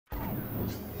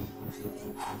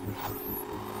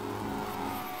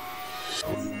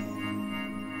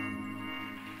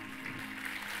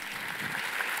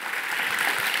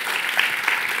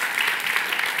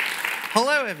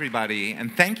Hello, everybody,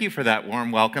 and thank you for that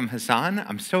warm welcome, Hassan.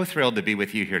 I'm so thrilled to be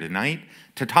with you here tonight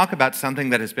to talk about something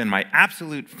that has been my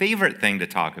absolute favorite thing to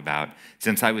talk about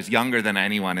since I was younger than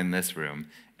anyone in this room,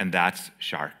 and that's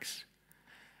sharks.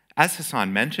 As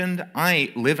Hassan mentioned,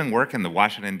 I live and work in the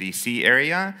Washington, D.C.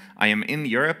 area. I am in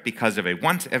Europe because of a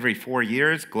once every 4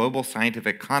 years global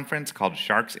scientific conference called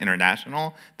Sharks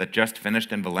International that just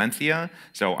finished in Valencia,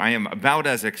 so I am about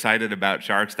as excited about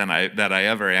sharks that I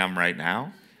ever am right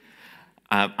now.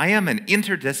 I am an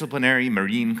interdisciplinary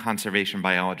marine conservation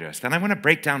biologist, and I want to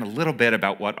break down a little bit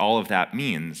about what all of that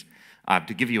means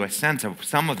to give you a sense of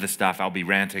some of the stuff I'll be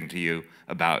ranting to you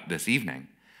about this evening.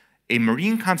 A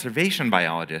marine conservation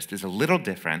biologist is a little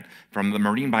different from the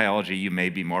marine biology you may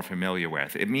be more familiar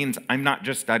with. It means I'm not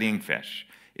just studying fish.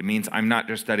 It means I'm not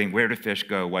just studying where do fish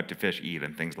go, what do fish eat,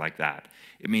 and things like that.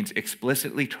 It means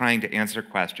explicitly trying to answer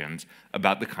questions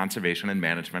about the conservation and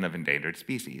management of endangered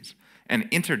species. And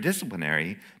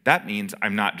interdisciplinary, that means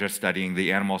I'm not just studying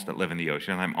the animals that live in the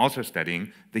ocean, I'm also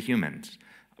studying the humans.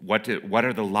 What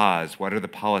are the laws? What are the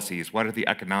policies? What are the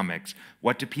economics?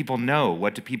 What do people know?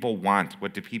 What do people want?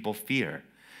 What do people fear?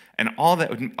 And all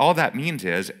that means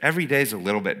is every day is a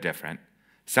little bit different.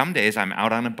 Some days I'm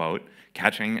out on a boat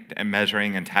catching and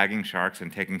measuring and tagging sharks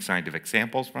and taking scientific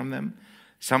samples from them.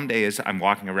 Some days I'm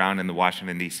walking around in the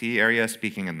Washington, D.C. area,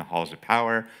 speaking in the halls of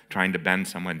power, trying to bend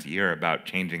someone's ear about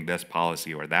changing this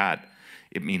policy or that.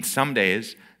 It means some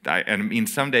days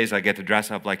I get to dress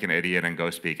up like an idiot and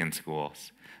go speak in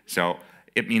schools. So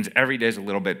it means every day is a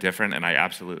little bit different, and I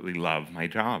absolutely love my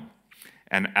job.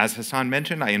 And as Hassan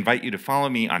mentioned, I invite you to follow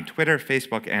me on Twitter,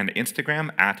 Facebook, and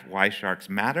Instagram at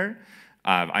WhySharksMatter.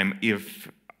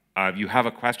 If you have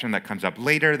a question that comes up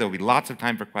later, there'll be lots of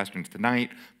time for questions tonight,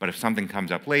 but if something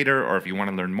comes up later, or if you want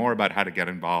to learn more about how to get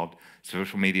involved,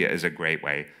 social media is a great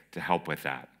way to help with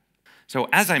that. So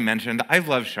as I mentioned, I've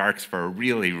loved sharks for a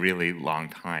really, really long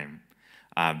time.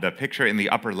 The picture in the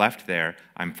upper left there,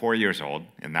 I'm 4 years old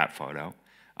in that photo.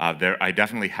 I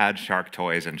definitely had shark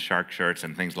toys and shark shirts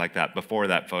and things like that before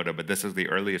that photo, but this is the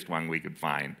earliest one we could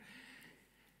find.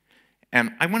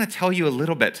 And I want to tell you a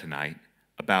little bit tonight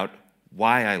about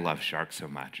why I love sharks so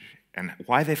much and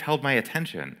why they've held my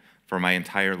attention for my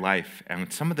entire life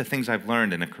and some of the things I've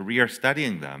learned in a career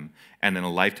studying them and in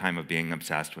a lifetime of being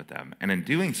obsessed with them. And in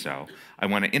doing so, I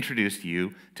want to introduce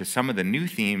you to some of the new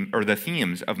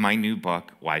themes of my new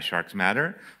book, Why Sharks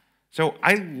Matter. So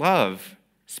I love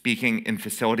speaking in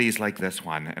facilities like this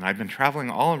one, and I've been traveling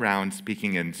all around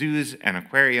speaking in zoos and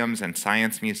aquariums and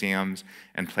science museums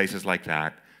and places like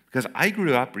that, because I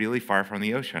grew up really far from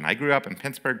the ocean. I grew up in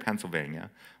Pittsburgh, Pennsylvania.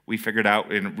 We figured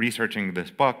out in researching this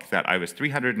book that I was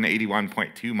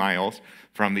 381.2 miles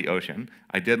from the ocean.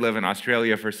 I did live in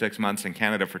Australia for 6 months and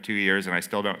Canada for 2 years, and I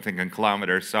still don't think in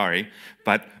kilometers, sorry,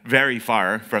 but very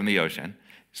far from the ocean.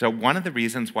 So one of the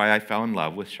reasons why I fell in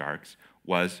love with sharks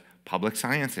was public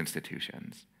science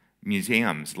institutions,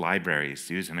 museums, libraries,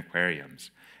 zoos, and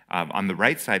aquariums. On the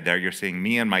right side there, you're seeing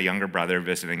me and my younger brother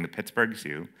visiting the Pittsburgh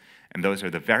Zoo, and those are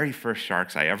the very first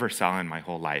sharks I ever saw in my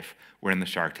whole life were in the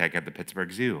shark tank at the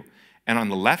Pittsburgh Zoo. And on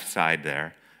the left side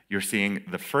there, you're seeing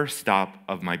the first stop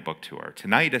of my book tour.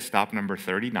 Tonight is stop number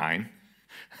 39.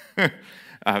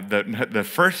 The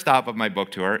first stop of my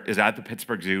book tour is at the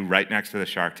Pittsburgh Zoo, right next to the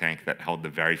shark tank that held the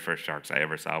very first sharks I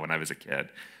ever saw when I was a kid.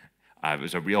 It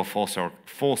was a real full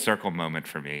circle moment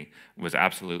for me. It was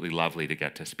absolutely lovely to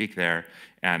get to speak there.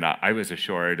 And I was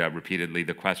assured repeatedly,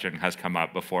 the question has come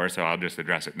up before, so I'll just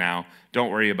address it now.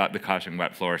 Don't worry about the caution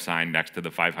wet floor sign next to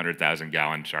the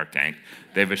 500,000-gallon shark tank.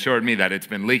 They've assured me that it's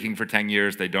been leaking for 10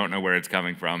 years. They don't know where it's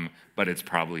coming from, but it's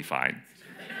probably fine.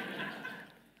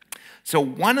 So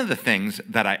one of the things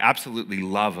that I absolutely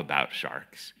love about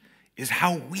sharks is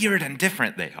how weird and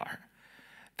different they are.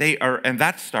 And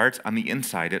that starts on the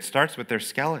inside. It starts with their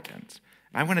skeletons.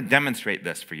 And I want to demonstrate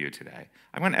this for you today.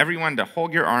 I want everyone to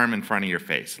hold your arm in front of your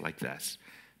face like this.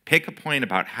 Pick a point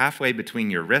about halfway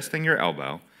between your wrist and your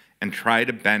elbow and try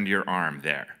to bend your arm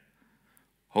there.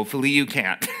 Hopefully you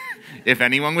can't. If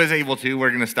anyone was able to, we're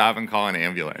going to stop and call an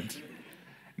ambulance.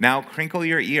 Now crinkle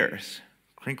your ears.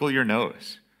 Crinkle your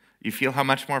nose. You feel how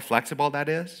much more flexible that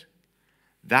is?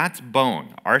 That's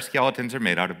bone. Our skeletons are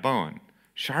made out of bone.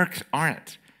 Sharks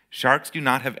aren't. Sharks do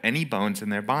not have any bones in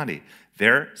their body.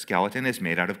 Their skeleton is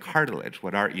made out of cartilage,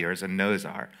 what our ears and nose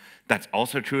are. That's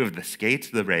also true of the skates,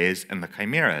 the rays, and the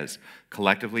chimeras.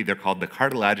 Collectively, they're called the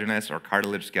cartilaginous or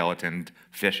cartilage-skeletoned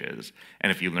fishes.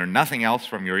 And if you learn nothing else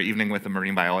from your evening with a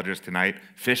marine biologist tonight,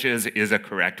 fishes is a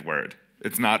correct word.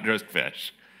 It's not just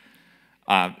fish.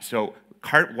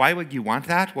 Why would you want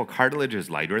that? Well, cartilage is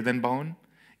lighter than bone.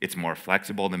 It's more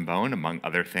flexible than bone. Among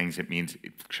other things, it means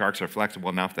sharks are flexible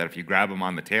enough that if you grab them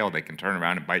on the tail, they can turn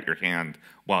around and bite your hand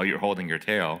while you're holding your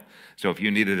tail. So if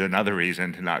you needed another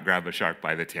reason to not grab a shark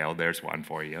by the tail, there's one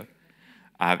for you.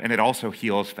 And it also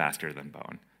heals faster than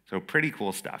bone. So pretty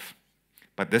cool stuff.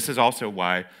 But this is also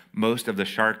why most of the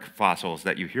shark fossils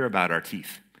that you hear about are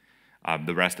teeth.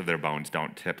 The rest of their bones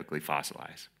don't typically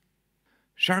fossilize.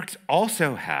 Sharks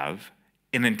also have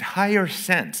an entire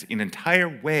sense, an entire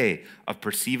way of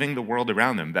perceiving the world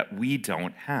around them that we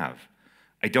don't have.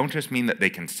 I don't just mean that they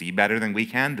can see better than we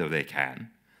can, though they can.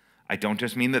 I don't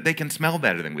just mean that they can smell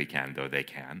better than we can, though they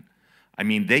can. I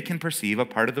mean they can perceive a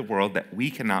part of the world that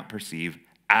we cannot perceive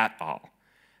at all.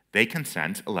 They can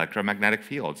sense electromagnetic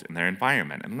fields in their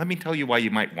environment. And let me tell you why you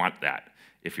might want that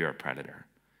if you're a predator.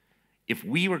 If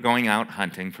we were going out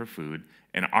hunting for food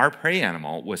and our prey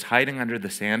animal was hiding under the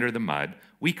sand or the mud,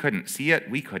 we couldn't see it,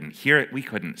 we couldn't hear it, we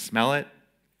couldn't smell it,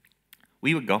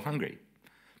 we would go hungry.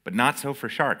 But not so for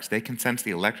sharks. They can sense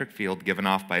the electric field given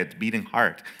off by its beating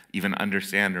heart, even under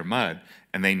sand or mud,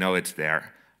 and they know it's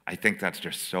there. I think that's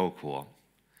just so cool.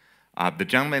 The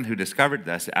gentleman who discovered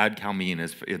this, Ad Kalmin,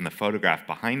 is in the photograph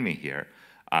behind me here.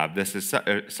 This is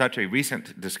such a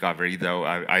recent discovery, though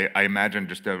I imagine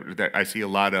that I see a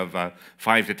lot of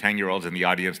 5 to 10-year-olds in the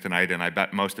audience tonight, and I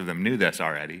bet most of them knew this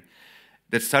already.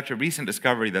 It's such a recent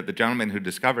discovery that the gentleman who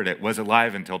discovered it was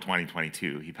alive until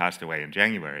 2022. He passed away in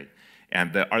January.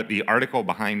 And the article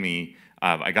behind me,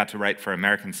 I got to write for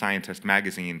American Scientist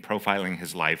magazine, profiling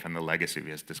his life and the legacy of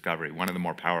his discovery, one of the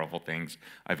more powerful things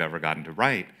I've ever gotten to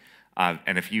write.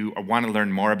 And if you want to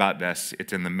learn more about this,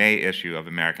 it's in the May issue of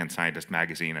American Scientist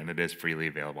magazine, and it is freely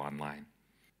available online.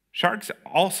 Sharks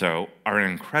also are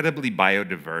an incredibly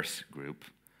biodiverse group.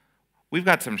 We've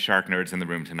got some shark nerds in the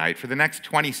room tonight. For the next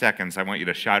 20 seconds, I want you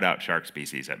to shout out shark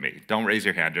species at me. Don't raise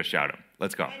your hand, just shout them.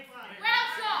 Let's go.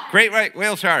 Great white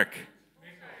whale shark.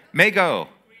 Mako.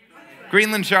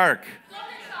 Greenland shark.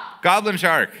 Goblin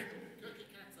shark.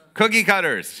 Cookie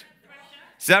cutters.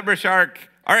 Zebra shark.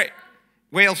 All right.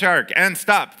 Whale shark, and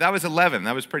stop. That was 11.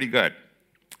 That was pretty good.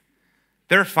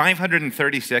 There are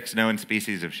 536 known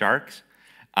species of sharks,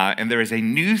 and there is a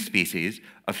new species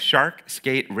of shark,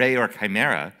 skate, ray, or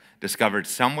chimera discovered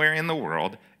somewhere in the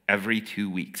world every 2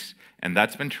 weeks, and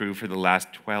that's been true for the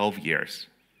last 12 years.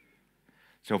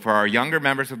 So for our younger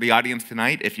members of the audience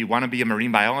tonight, if you want to be a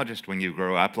marine biologist when you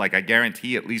grow up, like I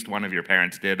guarantee at least one of your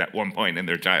parents did at one point in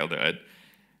their childhood,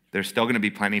 there's still going to be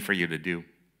plenty for you to do.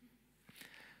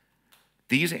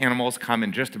 These animals come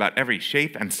in just about every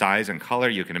shape and size and color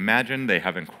you can imagine. They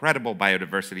have incredible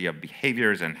biodiversity of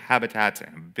behaviors and habitats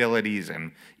and abilities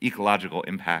and ecological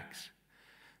impacts.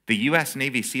 The US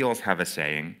Navy SEALs have a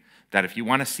saying that if you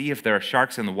want to see if there are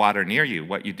sharks in the water near you,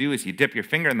 what you do is you dip your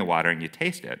finger in the water and you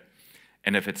taste it.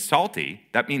 And if it's salty,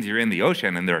 that means you're in the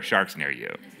ocean and there are sharks near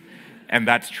you. And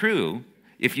that's true.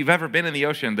 If you've ever been in the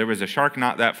ocean, there was a shark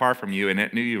not that far from you and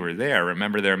it knew you were there.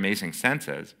 Remember their amazing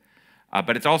senses.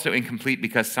 But it's also incomplete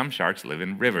because some sharks live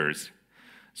in rivers.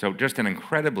 So just an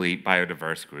incredibly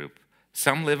biodiverse group.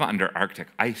 Some live under Arctic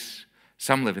ice.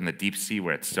 Some live in the deep sea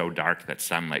where it's so dark that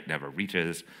sunlight never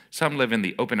reaches. Some live in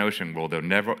the open ocean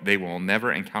where they will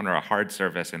never encounter a hard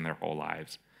surface in their whole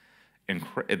lives.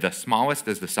 The smallest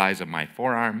is the size of my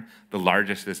forearm. The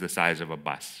largest is the size of a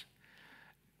bus.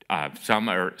 Some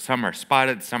are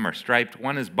spotted, some are striped.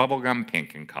 One is bubblegum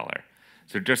pink in color.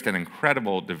 So just an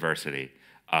incredible diversity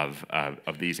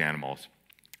of these animals.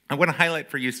 I want to highlight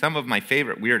for you some of my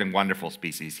favorite weird and wonderful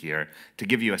species here to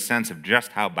give you a sense of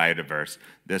just how biodiverse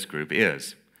this group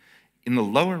is. In the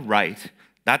lower right,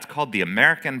 that's called the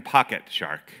American pocket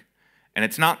shark. And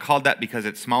it's not called that because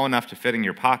it's small enough to fit in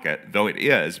your pocket, though it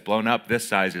is. Blown up, this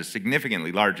size is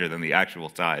significantly larger than the actual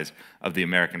size of the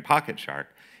American pocket shark.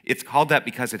 It's called that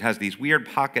because it has these weird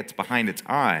pockets behind its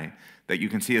eye that you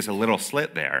can see as a little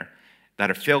slit there, that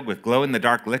are filled with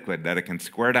glow-in-the-dark liquid that it can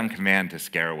squirt on command to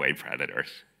scare away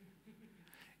predators.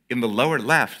 In the lower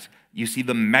left, you see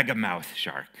the megamouth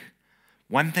shark.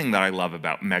 One thing that I love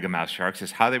about megamouth sharks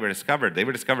is how they were discovered. They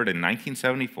were discovered in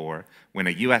 1974 when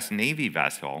a US Navy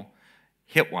vessel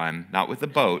hit one, not with a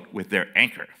boat, with their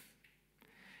anchor.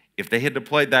 If they had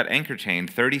deployed that anchor chain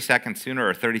 30 seconds sooner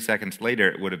or 30 seconds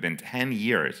later, it would have been 10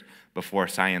 years before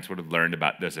science would have learned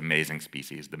about this amazing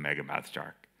species, the megamouth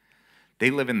shark. They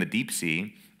live in the deep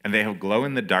sea, and they have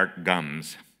glow-in-the-dark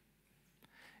gums.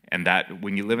 And that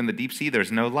when you live in the deep sea,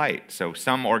 there's no light. So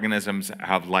some organisms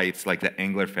have lights, like the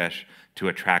anglerfish, to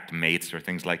attract mates or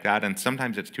things like that, and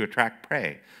sometimes it's to attract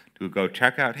prey, to go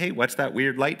check out, hey, what's that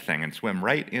weird light thing, and swim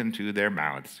right into their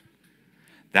mouths.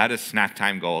 That is snack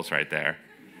time goals right there.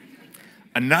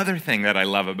 Another thing that I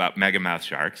love about megamouth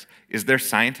sharks is their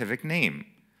scientific name.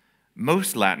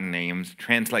 Most Latin names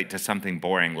translate to something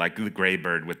boring, like the gray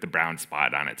bird with the brown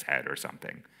spot on its head or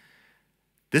something.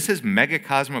 This is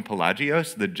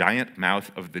Megacosmopelagios, the giant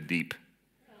mouth of the deep.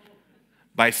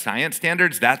 By science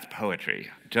standards, that's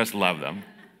poetry. Just love them.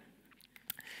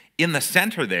 In the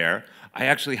center there, I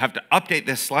actually have to update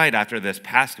this slide after this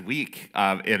past week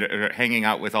hanging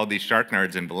out with all these shark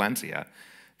nerds in Valencia.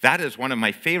 That is one of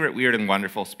my favorite weird and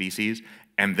wonderful species.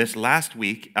 And this last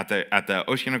week at the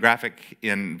Oceanographic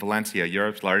in Valencia,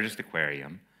 Europe's largest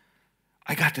aquarium,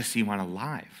 I got to see one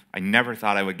alive. I never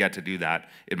thought I would get to do that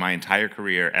in my entire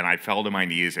career, and I fell to my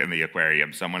knees in the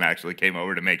aquarium. Someone actually came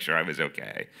over to make sure I was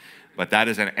okay. But that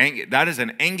is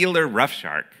an angular rough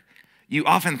shark. You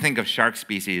often think of shark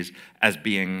species as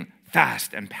being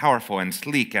fast and powerful and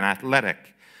sleek and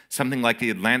athletic, something like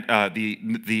the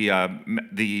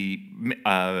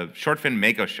short-fin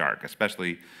mako shark,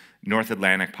 especially North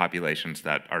Atlantic populations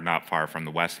that are not far from the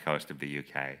west coast of the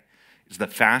UK. It's the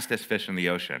fastest fish in the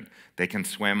ocean. They can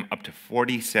swim up to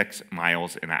 46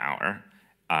 miles an hour,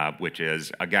 which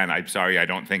is, again, I'm sorry, I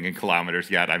don't think in kilometers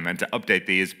yet. I meant to update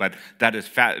these, but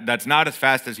that's not as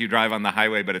fast as you drive on the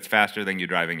highway, but it's faster than you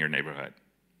drive in your neighborhood.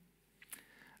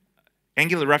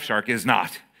 Angular rough shark is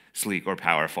not sleek or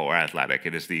powerful or athletic.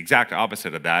 It is the exact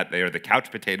opposite of that. They are the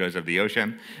couch potatoes of the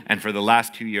ocean, and for the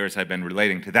last 2 years, I've been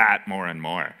relating to that more and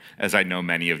more, as I know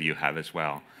many of you have as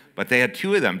well. But they had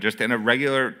 2 of them just in a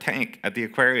regular tank at the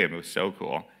aquarium. It was so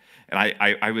cool. And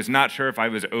I was not sure if I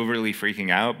was overly freaking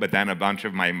out, but then a bunch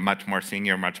of my much more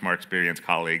senior, much more experienced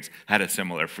colleagues had a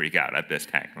similar freak out at this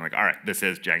tank. I'm like, all right, this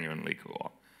is genuinely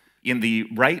cool. In the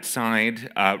right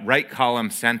side, right column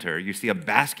center, you see a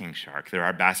basking shark. There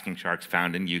are basking sharks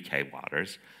found in UK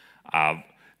waters.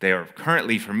 They are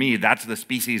currently, for me, that's the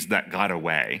species that got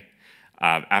away.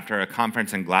 After a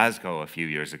conference in Glasgow a few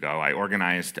years ago, I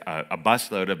organized a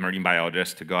busload of marine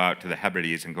biologists to go out to the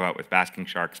Hebrides and go out with Basking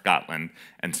Shark Scotland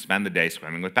and spend the day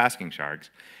swimming with basking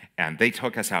sharks. And they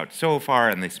took us out so far,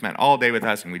 and they spent all day with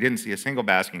us, and we didn't see a single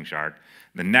basking shark.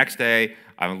 The next day,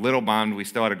 I'm a little bummed. We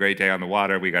still had a great day on the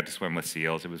water. We got to swim with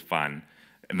seals. It was fun.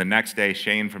 And the next day,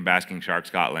 Shane from Basking Shark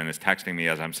Scotland is texting me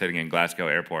as I'm sitting in Glasgow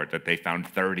Airport that they found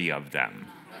 30 of them.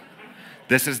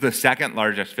 This is the second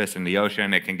largest fish in the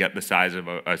ocean. It can get the size of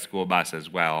a school bus as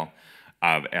well.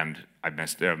 And I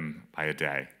missed him by a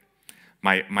day.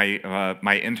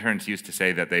 My interns used to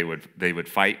say that they would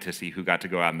fight to see who got to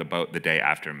go out on the boat the day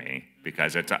after me,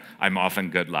 because I'm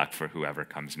often good luck for whoever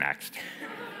comes next.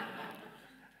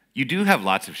 You do have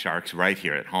lots of sharks right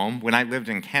here at home. When I lived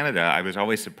in Canada, I was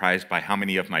always surprised by how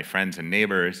many of my friends and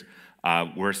neighbors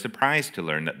were surprised to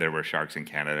learn that there were sharks in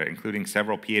Canada, including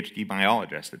several PhD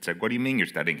biologists that said, what do you mean you're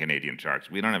studying Canadian sharks?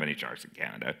 We don't have any sharks in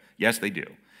Canada. Yes, they do.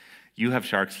 You have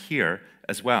sharks here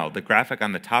as well. The graphic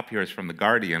on the top here is from The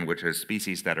Guardian, which is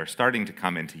species that are starting to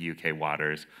come into UK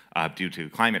waters due to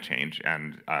climate change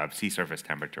and sea surface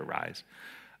temperature rise.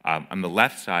 On the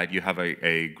left side, you have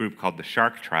a group called the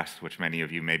Shark Trust, which many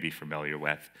of you may be familiar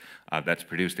with, that's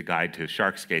produced a guide to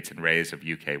shark skates and rays of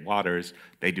UK waters.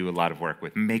 They do a lot of work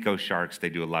with mako sharks. They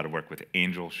do a lot of work with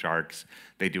angel sharks.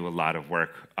 They do a lot of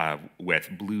work with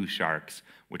blue sharks,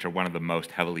 which are one of the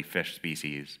most heavily fished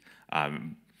species.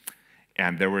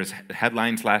 And there was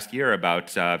headlines last year about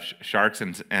sharks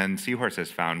and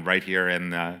seahorses found right here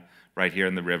in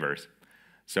the rivers.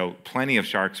 So plenty of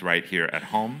sharks right here at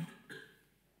home.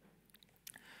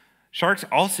 Sharks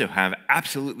also have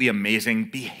absolutely amazing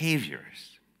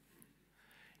behaviors.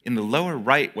 In the lower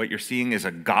right, what you're seeing is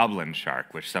a goblin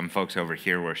shark, which some folks over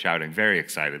here were shouting very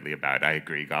excitedly about. I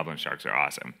agree, goblin sharks are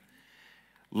awesome.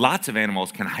 Lots of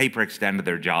animals can hyperextend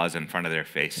their jaws in front of their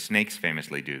face. Snakes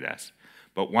famously do this.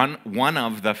 But one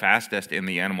of the fastest in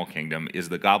the animal kingdom is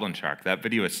the goblin shark. That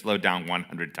video is slowed down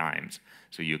 100 times,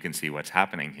 so you can see what's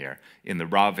happening here. In the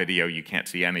raw video, you can't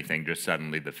see anything, just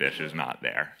suddenly the fish is not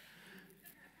there.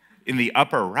 In the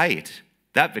upper right,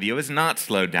 that video is not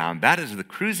slowed down. That is the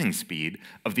cruising speed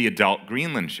of the adult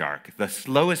Greenland shark, the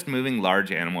slowest moving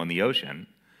large animal in the ocean.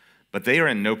 But they are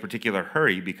in no particular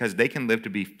hurry because they can live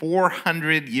to be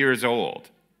 400 years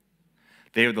old.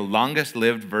 They are the longest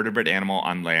lived vertebrate animal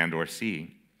on land or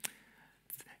sea.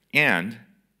 And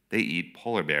they eat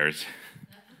polar bears.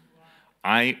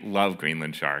 I love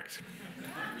Greenland sharks.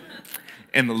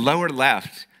 In the lower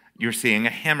left, you're seeing a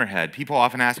hammerhead. People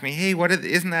often ask me, hey,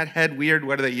 isn't that head weird?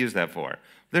 What do they use that for?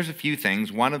 There's a few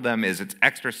things. One of them is its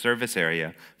extra surface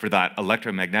area for that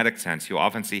electromagnetic sense. You'll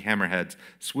often see hammerheads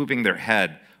swooping their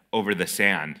head over the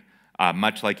sand,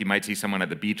 much like you might see someone at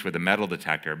the beach with a metal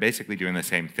detector, basically doing the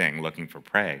same thing, looking for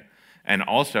prey. And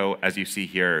also, as you see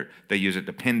here, they use it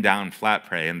to pin down flat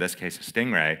prey, in this case a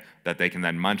stingray, that they can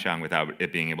then munch on without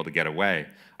it being able to get away.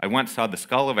 I once saw the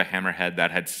skull of a hammerhead that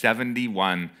had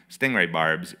 71 stingray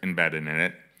barbs embedded in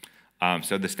it.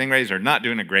 So the stingrays are not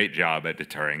doing a great job at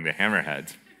deterring the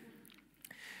hammerheads.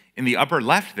 In the upper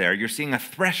left there, you're seeing a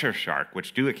thresher shark,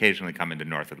 which do occasionally come into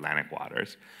North Atlantic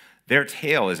waters. Their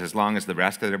tail is as long as the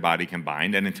rest of their body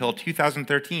combined, and until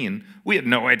 2013, we had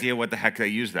no idea what the heck they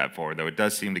used that for, though it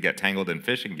does seem to get tangled in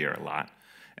fishing gear a lot.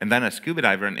 And then a scuba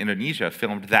diver in Indonesia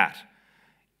filmed that.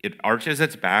 It arches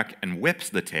its back and whips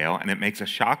the tail, and it makes a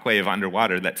shockwave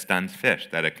underwater that stuns fish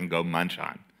that it can go munch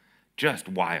on. Just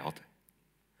wild.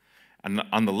 And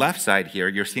on the left side here,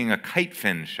 you're seeing a kite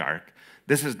fin shark.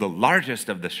 This is the largest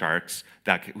of the sharks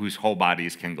whose whole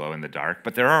bodies can glow in the dark,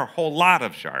 but there are a whole lot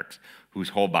of sharks whose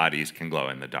whole bodies can glow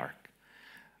in the dark.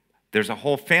 There's a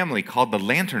whole family called the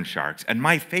lantern sharks, and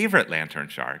my favorite lantern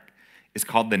shark is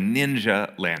called the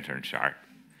ninja lantern shark.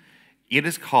 It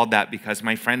is called that because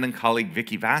my friend and colleague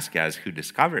Vicky Vasquez, who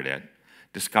discovered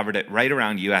it right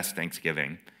around US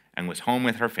Thanksgiving and was home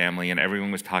with her family, and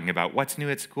everyone was talking about what's new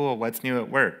at school, what's new at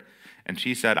work. And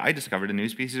she said, I discovered a new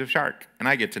species of shark, and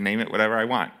I get to name it whatever I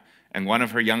want. And one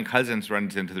of her young cousins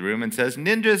runs into the room and says,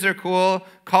 ninjas are cool,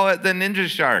 call it the ninja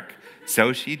shark.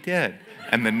 So she did,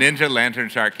 and the ninja lantern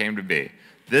shark came to be.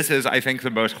 This is, I think, the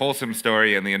most wholesome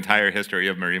story in the entire history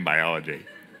of marine biology.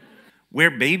 Where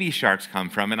baby sharks come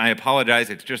from, and I apologize,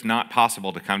 it's just not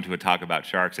possible to come to a talk about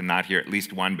sharks and not hear at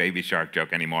least one baby shark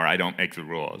joke anymore. I don't make the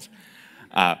rules.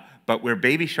 But where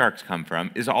baby sharks come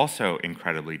from is also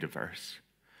incredibly diverse.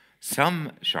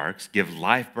 Some sharks give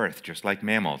live birth, just like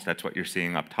mammals. That's what you're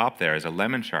seeing up top there is a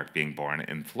lemon shark being born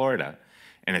in Florida.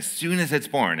 And as soon as it's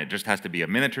born, it just has to be a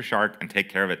miniature shark and take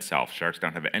care of itself. Sharks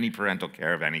don't have any parental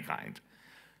care of any kind.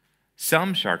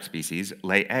 Some shark species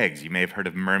lay eggs. You may have heard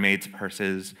of mermaids'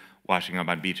 purses washing up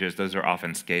on beaches. Those are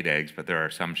often skate eggs, but there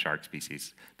are some shark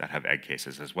species that have egg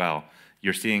cases as well.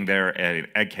 You're seeing there an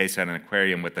egg case at an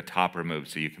aquarium with the top removed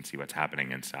so you can see what's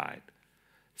happening inside.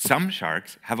 Some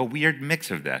sharks have a weird mix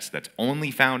of this that's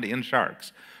only found in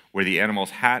sharks, where the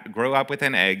animals grow up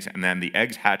within eggs, and then the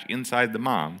eggs hatch inside the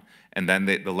mom, and then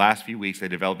the last few weeks they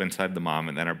develop inside the mom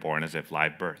and then are born as if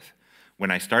live birth.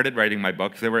 When I started writing my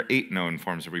book, there were 8 known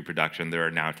forms of reproduction. There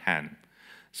are now 10.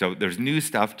 So there's new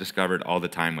stuff discovered all the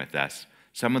time with this.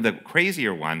 Some of the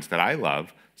crazier ones that I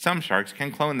love, some sharks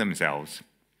can clone themselves.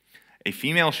 A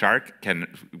female shark can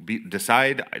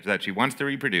decide that she wants to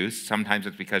reproduce. Sometimes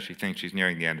it's because she thinks she's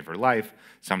nearing the end of her life.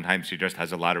 Sometimes she just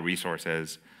has a lot of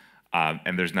resources,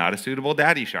 and there's not a suitable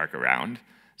daddy shark around.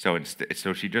 So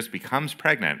she just becomes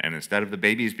pregnant, and instead of the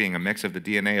babies being a mix of the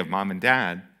DNA of mom and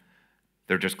dad,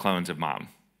 they're just clones of mom.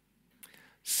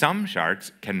 Some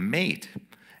sharks can mate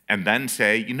and then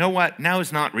say, you know what, now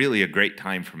is not really a great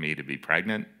time for me to be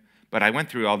pregnant, but I went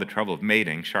through all the trouble of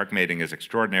mating. Shark mating is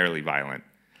extraordinarily violent.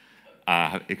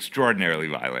 But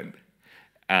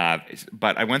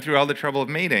I went through all the trouble of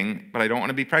mating, but I don't want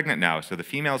to be pregnant now. So the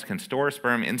females can store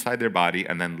sperm inside their body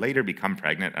and then later become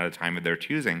pregnant at a time of their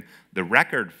choosing. The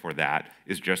record for that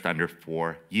is just under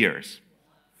 4 years.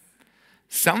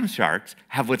 Some sharks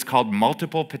have what's called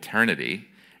multiple paternity,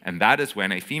 and that is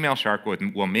when a female shark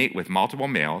will mate with multiple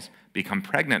males, become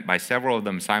pregnant by several of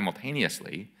them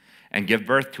simultaneously, and give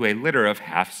birth to a litter of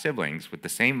half-siblings with the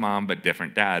same mom but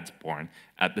different dads born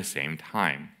at the same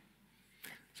time.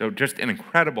 So just an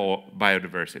incredible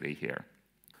biodiversity here.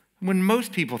 When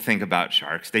most people think about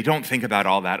sharks, they don't think about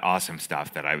all that awesome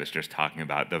stuff that I was just talking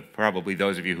about. Probably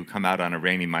those of you who come out on a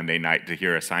rainy Monday night to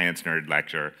hear a science nerd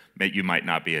lecture, you might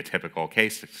not be a typical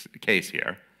case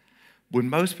here. When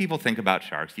most people think about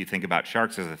sharks, you think about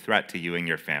sharks as a threat to you and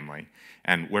your family.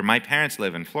 And where my parents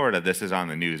live in Florida, this is on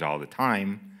the news all the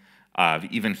time.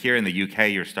 Even here in the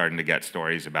UK, you're starting to get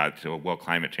stories about, will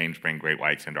climate change bring great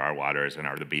whites into our waters, and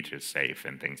are the beaches safe,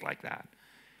 and things like that.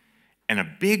 And a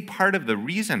big part of the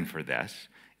reason for this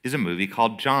is a movie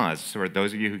called Jaws. So for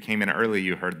those of you who came in early,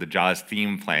 you heard the Jaws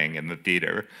theme playing in the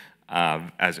theater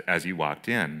as you walked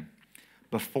in.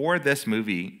 Before this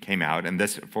movie came out, and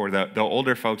this for the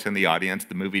older folks in the audience,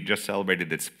 the movie just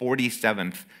celebrated its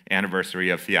 47th anniversary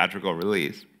of theatrical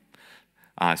release.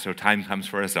 So time comes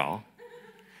for us all.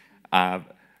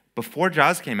 Before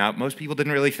Jaws came out, most people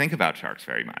didn't really think about sharks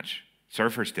very much.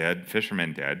 Surfers did,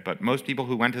 fishermen did, but most people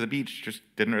who went to the beach just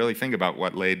didn't really think about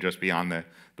what lay just beyond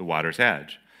the water's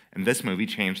edge. And this movie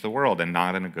changed the world, and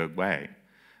not in a good way.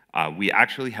 We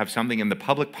actually have something in the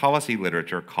public policy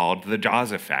literature called the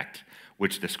Jaws effect,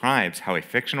 which describes how a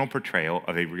fictional portrayal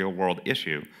of a real-world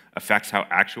issue affects how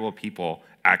actual people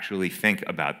actually think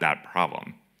about that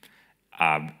problem.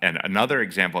 And another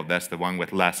example of this, the one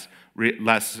with less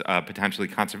potentially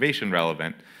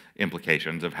conservation-relevant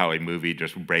implications of how a movie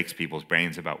just breaks people's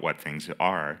brains about what things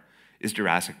are, is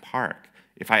Jurassic Park.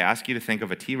 If I ask you to think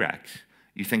of a T-Rex,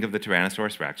 you think of the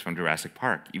Tyrannosaurus Rex from Jurassic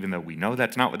Park, even though we know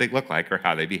that's not what they look like or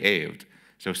how they behaved.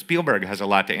 So Spielberg has a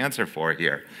lot to answer for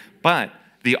here. But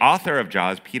the author of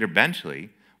Jaws, Peter Benchley,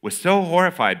 was so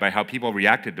horrified by how people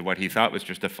reacted to what he thought was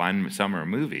just a fun summer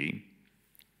movie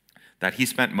that he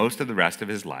spent most of the rest of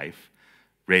his life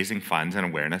raising funds and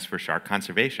awareness for shark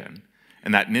conservation.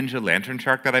 And that ninja lantern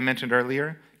shark that I mentioned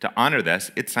earlier, to honor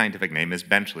this, its scientific name is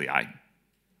benchleyi.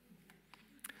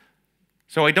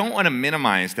 So I don't want to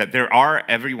minimize that there are,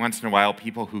 every once in a while,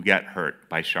 people who get hurt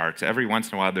by sharks. Every once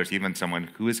in a while, there's even someone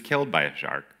who is killed by a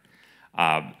shark.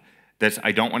 I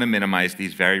don't want to minimize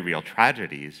these very real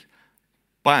tragedies,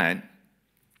 but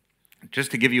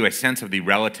just to give you a sense of the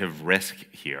relative risk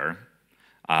here,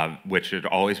 which should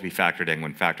always be factored in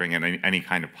when factoring in any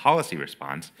kind of policy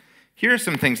response, here are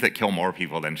some things that kill more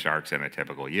people than sharks in a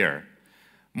typical year.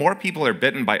 More people are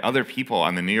bitten by other people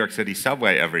on the New York City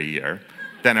subway every year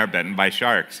than are bitten by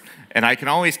sharks. And I can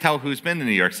always tell who's been to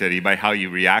New York City by how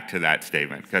you react to that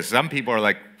statement, because some people are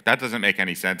like, that doesn't make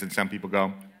any sense, and some people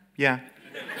go, yeah.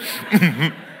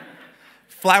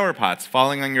 Flower pots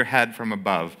falling on your head from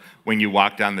above when you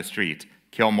walk down the street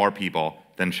kill more people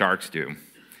than sharks do.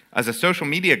 As a social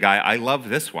media guy, I love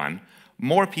this one.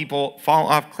 More people fall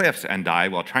off cliffs and die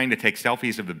while trying to take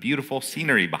selfies of the beautiful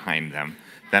scenery behind them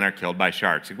than are killed by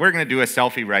sharks. If we're going to do a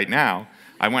selfie right now,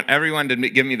 I want everyone to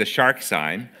give me the shark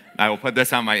sign. I will put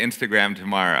this on my Instagram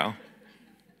tomorrow.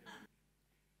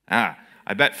 I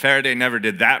bet Faraday never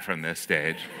did that from this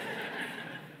stage.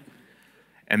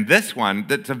 And this one,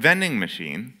 that's a vending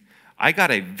machine. I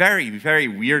got a very, very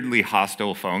weirdly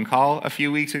hostile phone call a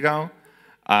few weeks ago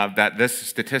that this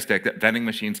statistic that vending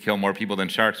machines kill more people than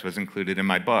sharks was included in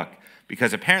my book,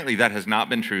 because apparently that has not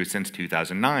been true since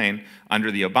 2009.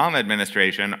 Under the Obama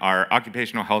administration, our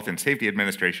Occupational Health and Safety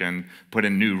Administration put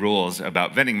in new rules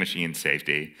about vending machine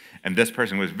safety, and this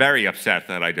person was very upset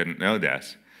that I didn't know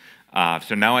this.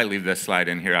 So now I leave this slide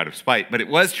in here out of spite, but it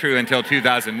was true until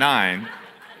 2009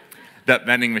 that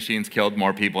vending machines killed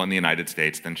more people in the United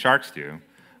States than sharks do.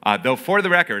 Though for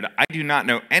the record, I do not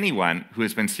know anyone who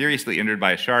has been seriously injured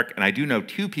by a shark, and I do know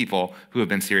 2 people who have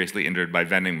been seriously injured by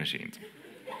vending machines.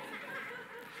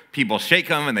 People shake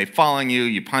them and they fall on you,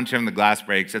 you punch them, the glass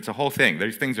breaks, it's a whole thing.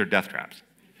 These things are death traps.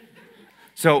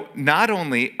 So not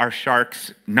only are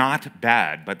sharks not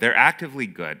bad, but they're actively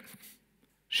good.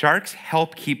 Sharks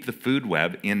help keep the food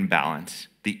web in balance.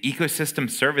 The ecosystem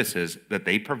services that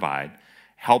they provide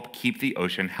help keep the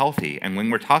ocean healthy. And when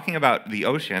we're talking about the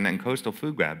ocean and coastal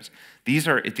food webs, these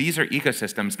are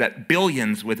ecosystems that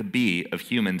billions with a B of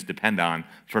humans depend on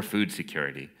for food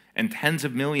security, and tens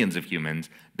of millions of humans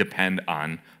depend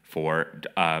on for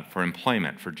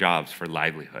employment, for jobs, for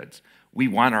livelihoods. We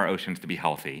want our oceans to be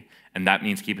healthy, and that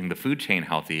means keeping the food chain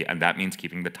healthy, and that means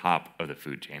keeping the top of the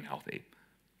food chain healthy.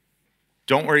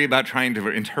 Don't worry about trying to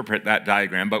interpret that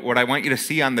diagram, but what I want you to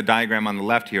see on the diagram on the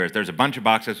left here is there's a bunch of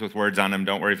boxes with words on them.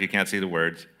 Don't worry if you can't see the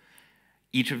words.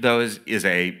 Each of those is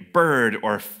a bird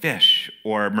or fish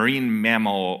or marine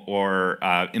mammal or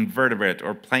invertebrate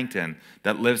or plankton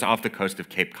that lives off the coast of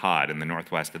Cape Cod in the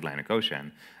Northwest Atlantic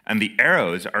Ocean. And the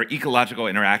arrows are ecological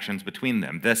interactions between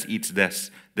them. This eats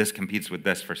this competes with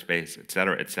this for space, et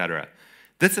cetera, et cetera.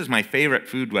 This is my favorite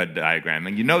food web diagram,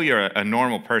 and you know you're a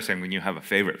normal person when you have a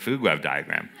favorite food web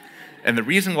diagram. And the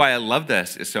reason why I love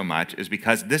this so much is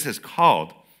because this is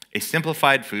called a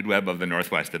simplified food web of the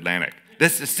Northwest Atlantic.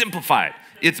 This is simplified.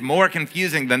 It's more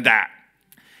confusing than that.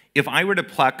 If I were to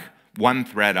pluck one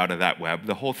thread out of that web,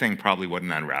 the whole thing probably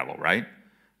wouldn't unravel, right?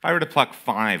 If I were to pluck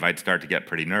 5, I'd start to get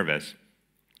pretty nervous.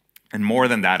 And more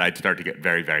than that, I'd start to get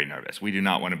very, very nervous. We do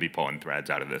not want to be pulling threads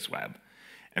out of this web.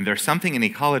 And there's something in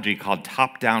ecology called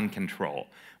top-down control,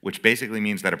 which basically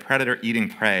means that a predator eating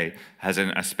prey has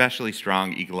an especially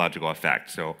strong ecological effect.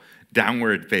 So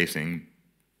downward-facing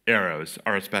arrows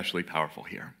are especially powerful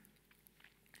here.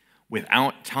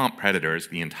 Without top predators,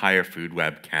 the entire food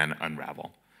web can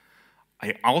unravel.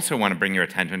 I also want to bring your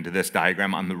attention to this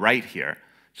diagram on the right here.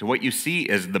 So what you see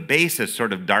is the base is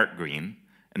sort of dark green,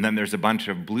 and then there's a bunch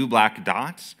of blue-black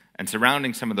dots, and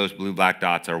surrounding some of those blue-black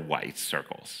dots are white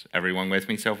circles. Everyone with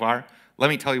me so far? Let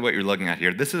me tell you what you're looking at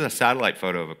here. This is a satellite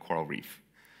photo of a coral reef.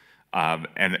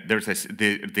 And there's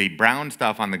the brown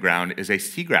stuff on the ground is a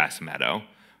seagrass meadow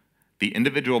The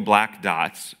individual black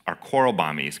dots are coral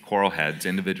bommies, coral heads,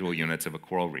 individual units of a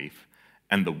coral reef.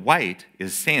 And the white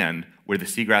is sand where the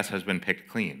seagrass has been picked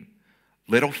clean.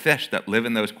 Little fish that live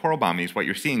in those coral bommies, what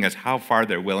you're seeing is how far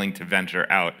they're willing to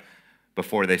venture out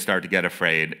before they start to get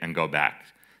afraid and go back.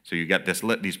 So you get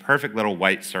these perfect little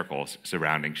white circles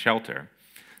surrounding shelter.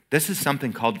 This is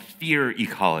something called fear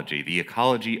ecology, the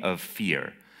ecology of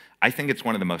fear. I think it's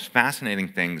one of the most fascinating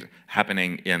things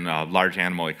happening in large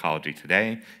animal ecology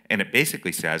today, and it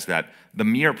basically says that the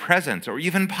mere presence, or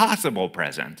even possible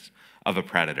presence, of a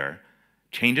predator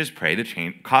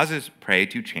causes prey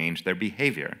to change their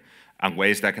behavior in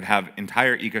ways that could have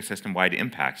entire ecosystem-wide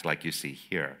impacts, like you see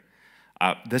here.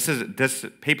 This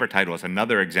paper title is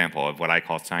another example of what I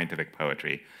call scientific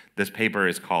poetry. This paper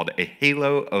is called "A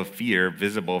Halo of Fear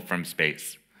Visible from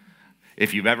Space."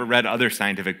 If you've ever read other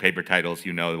scientific paper titles,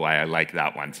 you know why I like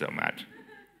that one so much.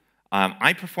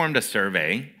 I performed a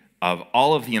survey of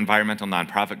all of the environmental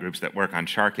nonprofit groups that work on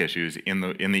shark issues in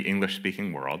the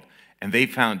English-speaking world, and they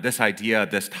found this idea,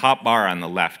 this top bar on the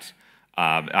left.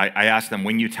 I asked them,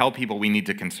 when you tell people we need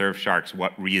to conserve sharks,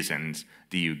 what reasons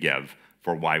do you give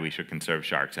for why we should conserve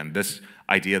sharks? And this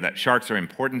idea that sharks are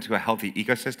important to a healthy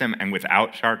ecosystem, and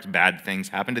without sharks, bad things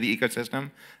happen to the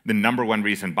ecosystem, the number one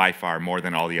reason by far, more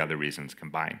than all the other reasons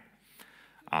combined.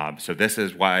 So this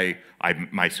is why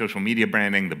my social media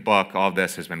branding, the book, all of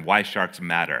this has been why sharks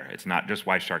matter. It's not just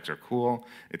why sharks are cool,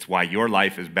 it's why your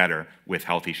life is better with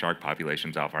healthy shark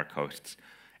populations off our coasts.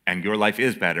 And your life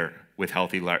is better with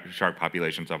healthy shark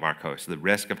populations off our coasts. The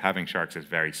risk of having sharks is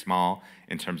very small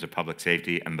in terms of public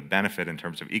safety, and the benefit in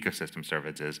terms of ecosystem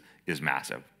services is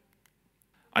massive.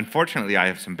 Unfortunately, I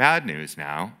have some bad news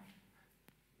now.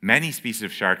 Many species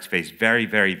of sharks face very,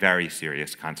 very, very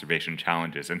serious conservation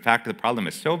challenges. In fact, the problem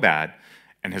is so bad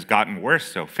and has gotten worse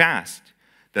so fast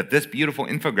that this beautiful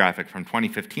infographic from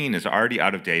 2015 is already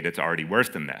out of date. It's already worse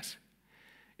than this.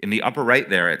 In the upper right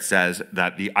there, it says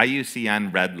that the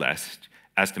IUCN Red List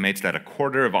estimates that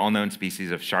 1/4 of all known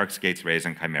species of sharks, skates, rays,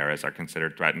 and chimeras are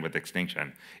considered threatened with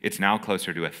extinction. It's now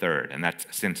closer to 1/3, and that's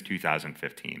since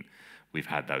 2015. We've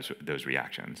had those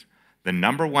reactions. The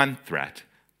number one threat,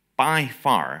 by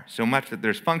far, so much that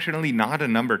there's functionally not a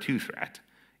number two threat,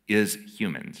 is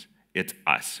humans. It's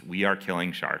us. We are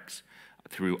killing sharks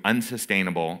through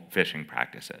unsustainable fishing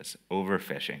practices,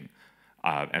 overfishing,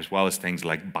 as well as things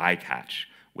like bycatch,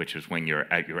 which is when you're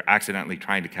accidentally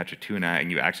trying to catch a tuna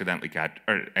and you accidentally catch,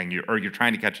 or you're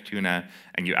trying to catch a tuna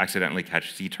and you accidentally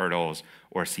catch sea turtles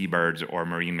or seabirds or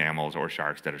marine mammals or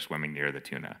sharks that are swimming near the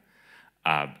tuna.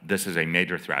 This is a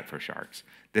major threat for sharks.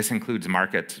 This includes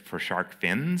markets for shark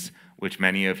fins, which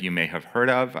many of you may have heard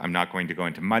of. I'm not going to go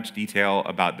into much detail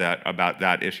about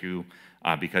that issue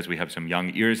because we have some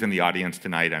young ears in the audience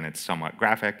tonight and it's somewhat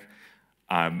graphic.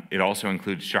 It also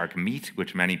includes shark meat,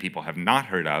 which many people have not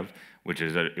heard of, which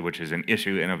is an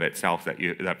issue in of itself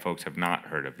that folks have not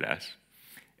heard of this.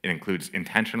 It includes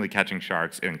intentionally catching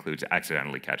sharks. It includes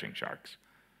accidentally catching sharks.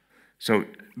 So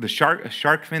the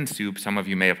shark fin soup, some of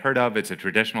you may have heard of. It's a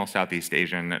traditional Southeast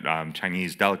Asian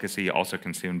Chinese delicacy, also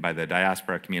consumed by the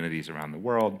diaspora communities around the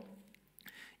world.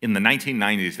 In the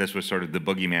 1990s, this was sort of the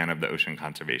boogeyman of the ocean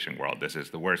conservation world. This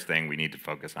is the worst thing. We need to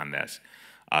focus on this.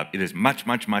 It is much,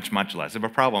 much, much, much less of a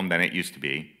problem than it used to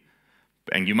be.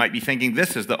 And you might be thinking,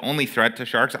 this is the only threat to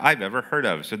sharks I've ever heard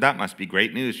of, so that must be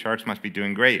great news. Sharks must be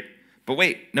doing great. But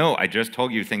wait, no, I just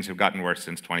told you things have gotten worse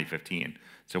since 2015.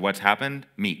 So what's happened?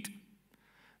 Meat.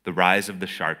 The rise of the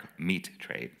shark meat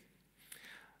trade.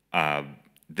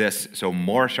 So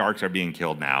more sharks are being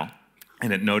killed now,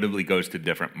 and it notably goes to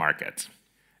different markets.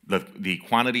 The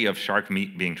quantity of shark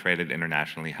meat being traded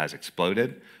internationally has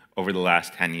exploded over the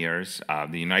last 10 years.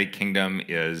 The United Kingdom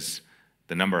is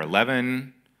the number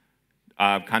 11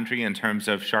 country in terms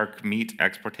of shark meat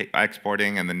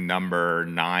exporting, and the number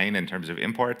 9 in terms of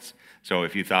imports. So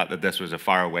if you thought that this was a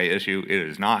faraway issue, it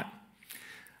is not.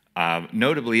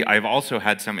 Notably, I've also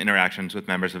had some interactions with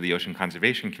members of the ocean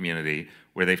conservation community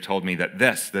where they've told me that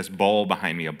this bowl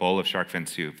behind me, a bowl of shark fin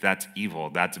soup, that's evil,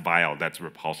 that's vile, that's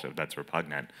repulsive, that's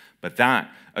repugnant. But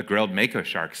that, a grilled mako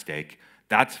shark steak,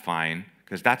 that's fine,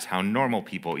 because that's how normal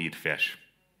people eat fish.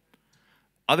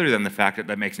 Other than the fact that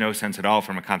that makes no sense at all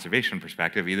from a conservation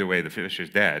perspective, either way the fish is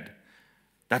dead,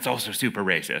 that's also super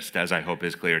racist, as I hope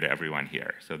is clear to everyone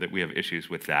here, so that we have issues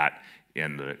with that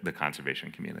in the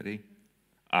conservation community.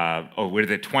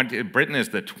 Britain is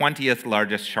the 20th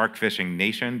largest shark fishing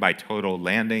nation by total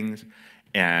landings,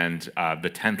 and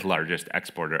the 10th largest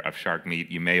exporter of shark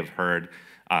meat. You may have heard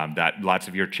that lots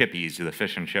of your chippies, the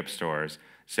fish and chip stores,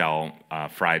 sell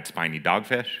fried spiny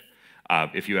dogfish.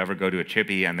 If you ever go to a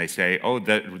chippy and they say, oh,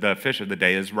 the fish of the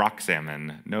day is rock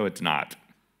salmon. No, it's not.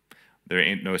 There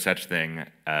ain't no such thing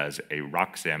as a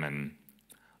rock salmon.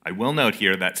 I will note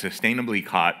here that sustainably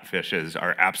caught fishes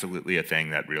are absolutely a thing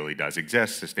that really does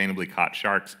exist. Sustainably caught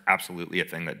sharks, absolutely a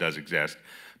thing that does exist.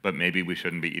 But maybe we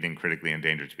shouldn't be eating critically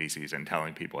endangered species and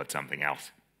telling people it's something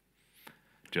else.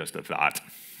 Just a thought.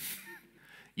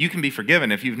 You can be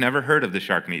forgiven if you've never heard of the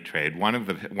shark meat trade. One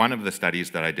of the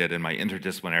studies that I did in my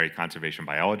interdisciplinary conservation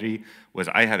biology was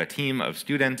I had a team of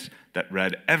students that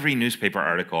read every newspaper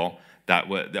article that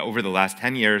over the last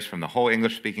 10 years from the whole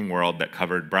English-speaking world that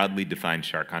covered broadly defined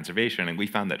shark conservation, and we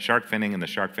found that shark finning and the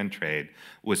shark fin trade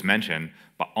was mentioned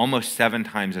but almost 7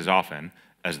 times as often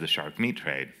as the shark meat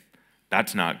trade.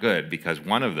 That's not good, because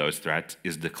one of those threats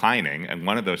is declining and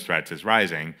one of those threats is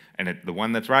rising, and the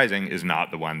one that's rising is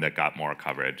not the one that got more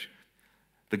coverage.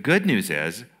 The good news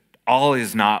is, all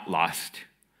is not lost.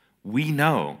 We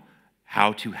know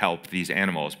how to help these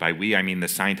animals. By we, I mean the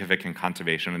scientific and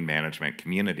conservation and management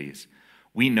communities.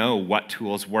 We know what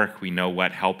tools work. We know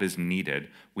what help is needed.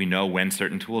 We know when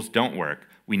certain tools don't work.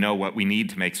 We know what we need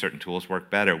to make certain tools work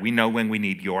better. We know when we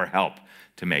need your help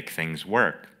to make things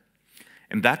work.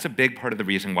 And that's a big part of the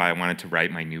reason why I wanted to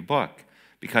write my new book,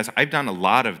 because I've done a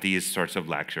lot of these sorts of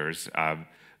lectures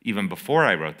even before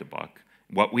I wrote the book,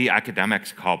 what we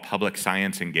academics call public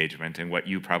science engagement and what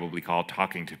you probably call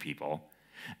talking to people.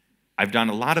 I've done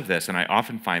a lot of this, and I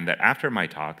often find that after my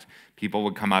talks, people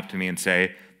would come up to me and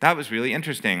say, that was really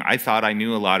interesting. I thought I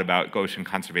knew a lot about ocean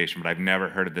conservation, but I've never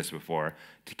heard of this before.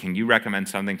 Can you recommend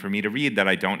something for me to read that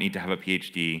I don't need to have a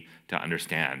PhD to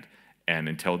understand? And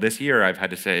until this year, I've had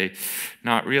to say,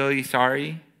 not really,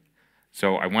 sorry.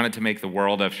 So I wanted to make the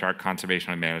world of shark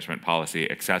conservation and management policy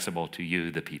accessible to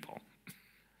you, the people.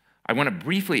 I want to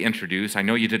briefly introduce, I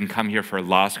know you didn't come here for a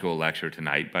law school lecture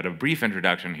tonight, but a brief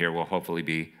introduction here will hopefully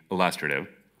be illustrative.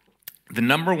 The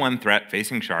number one threat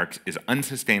facing sharks is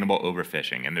unsustainable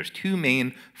overfishing, and there's 2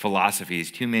 main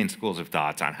philosophies, 2 main schools of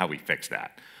thoughts on how we fix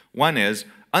that. One is,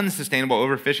 unsustainable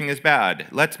overfishing is bad.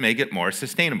 Let's make it more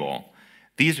sustainable.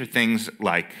 These are things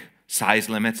like size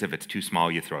limits. If it's too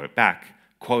small, you throw it back.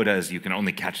 Quotas, you can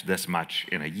only catch this much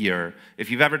in a year. If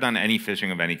you've ever done any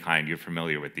fishing of any kind, you're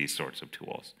familiar with these sorts of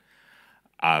tools.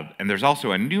 And there's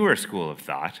also a newer school of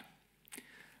thought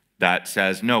that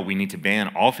says, no, we need to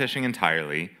ban all fishing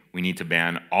entirely. We need to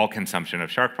ban all consumption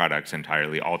of shark products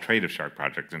entirely, all trade of shark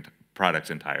products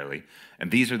entirely.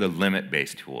 And these are the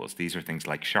limit-based tools. These are things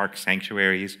like shark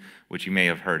sanctuaries, which you may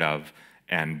have heard of,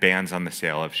 and bans on the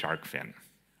sale of shark fin.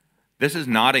 This is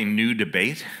not a new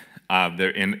debate.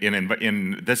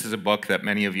 This is a book that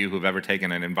many of you who've ever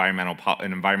taken an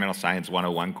environmental science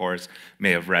 101 course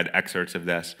may have read excerpts of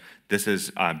this. This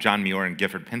is John Muir and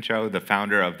Gifford Pinchot, the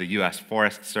founder of the U.S.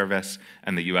 Forest Service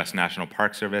and the U.S. National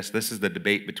Park Service. This is the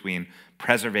debate between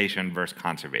preservation versus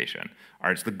conservation.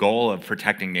 Is the goal of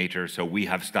protecting nature so we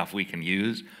have stuff we can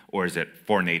use, or is it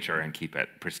for nature and keep it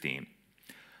pristine?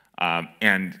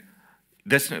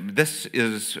 This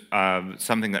is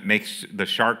something that makes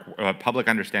the public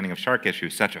understanding of shark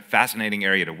issues such a fascinating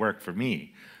area to work for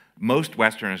me. Most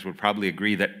Westerners would probably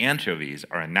agree that anchovies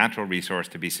are a natural resource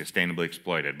to be sustainably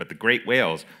exploited, but the great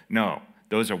whales, no,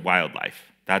 those are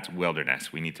wildlife. That's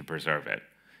wilderness. We need to preserve it.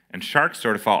 And sharks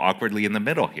sort of fall awkwardly in the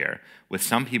middle here, with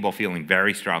some people feeling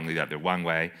very strongly that they're one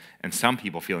way, and some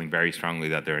people feeling very strongly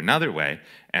that they're another way,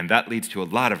 and that leads to a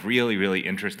lot of really, really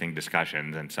interesting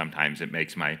discussions, and sometimes it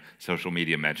makes my social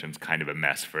media mentions kind of a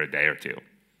mess for a day or two.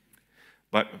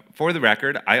 But for the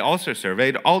record, I also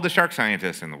surveyed all the shark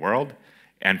scientists in the world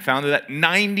and found that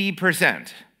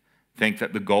 90% think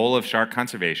that the goal of shark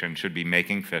conservation should be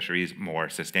making fisheries more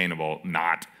sustainable,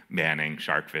 not banning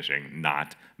shark fishing,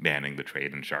 not banning the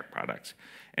trade in shark products.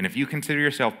 And if you consider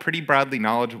yourself pretty broadly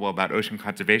knowledgeable about ocean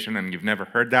conservation and you've never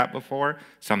heard that before,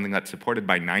 something that's supported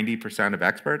by 90% of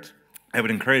experts, I would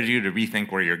encourage you to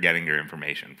rethink where you're getting your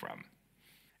information from.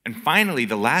 And finally,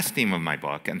 the last theme of my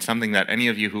book, and something that any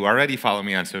of you who already follow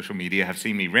me on social media have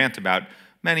seen me rant about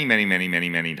many, many, many, many,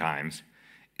 many times,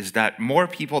 is that more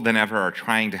people than ever are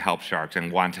trying to help sharks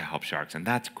and want to help sharks, and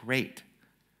that's great.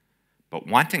 But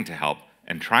wanting to help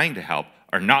and trying to help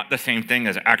are not the same thing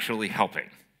as actually helping.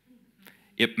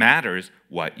 It matters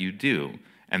what you do,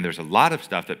 and there's a lot of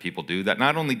stuff that people do that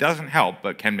not only doesn't help,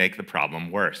 but can make the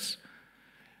problem worse.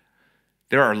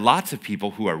 There are lots of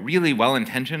people who are really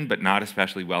well-intentioned, but not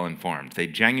especially well-informed. They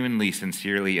genuinely,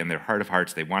 sincerely, in their heart of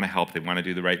hearts, they want to help, they want to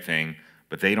do the right thing,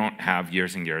 but they don't have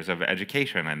years and years of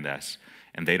education in this,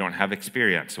 and they don't have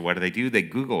experience. So what do? They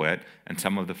Google it, and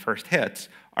some of the first hits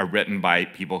are written by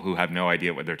people who have no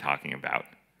idea what they're talking about.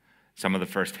 Some of the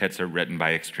first hits are written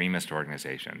by extremist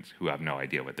organizations who have no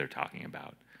idea what they're talking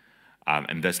about.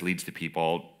 And this leads to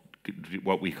people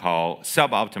what we call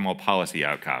suboptimal policy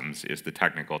outcomes is the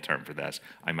technical term for this.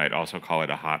 I might also call it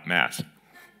a hot mess.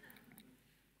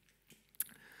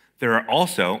 There are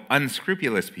also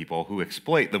unscrupulous people who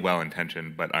exploit the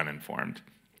well-intentioned but uninformed.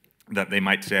 That they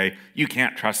might say, you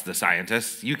can't trust the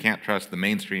scientists, you can't trust the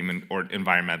mainstream or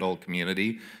environmental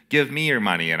community, give me your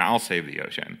money and I'll save the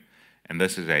ocean. And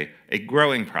this is a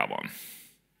growing problem.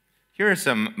 Here are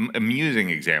some amusing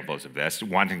examples of this.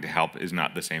 Wanting to help is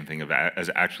not the same thing as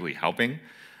actually helping.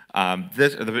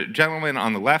 The gentleman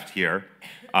on the left here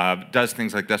does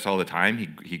things like this all the time.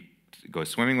 He goes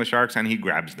swimming with sharks and he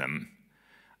grabs them.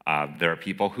 There are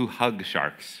people who hug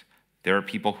sharks. There are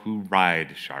people who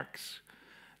ride sharks.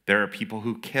 There are people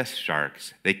who kiss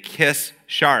sharks. They kiss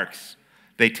sharks.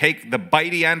 They take the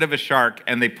bitey end of a shark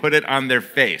and they put it on their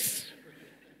face.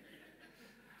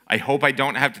 I hope I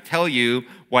don't have to tell you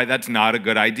why that's not a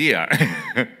good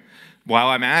idea. While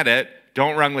I'm at it,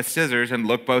 don't run with scissors and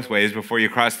look both ways before you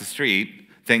cross the street,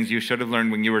 things you should have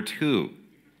learned when you were 2.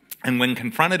 And when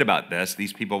confronted about this,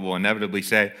 these people will inevitably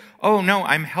say, oh no,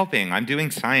 I'm helping, I'm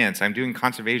doing science, I'm doing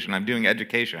conservation, I'm doing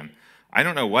education. I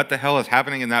don't know what the hell is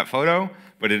happening in that photo,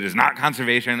 but it is not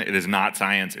conservation, it is not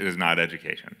science, it is not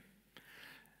education.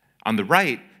 On the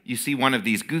right, you see one of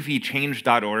these goofy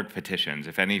change.org petitions.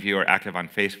 If any of you are active on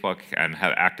Facebook and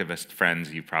have activist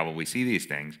friends, you probably see these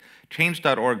things.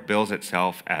 Change.org bills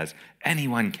itself as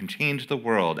anyone can change the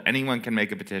world, anyone can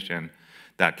make a petition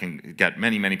that can get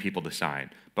many, many people to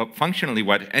sign. But functionally,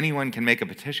 what anyone can make a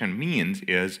petition means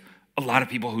is a lot of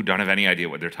people who don't have any idea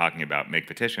what they're talking about make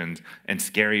petitions, and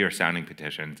scarier sounding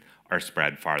petitions are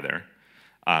spread farther.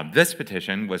 This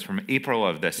petition was from April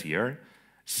of this year.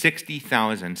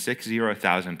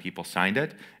 60,000 people signed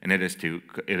it, and it is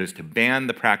to ban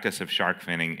the practice of shark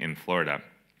finning in Florida.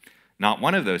 Not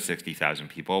one of those 60,000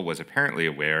 people was apparently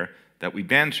aware that we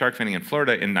banned shark finning in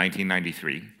Florida in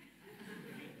 1993.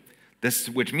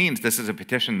 Which means this is a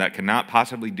petition that cannot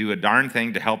possibly do a darn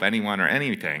thing to help anyone or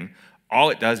anything. All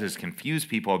it does is confuse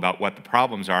people about what the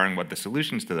problems are and what the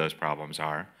solutions to those problems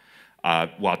are,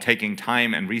 while taking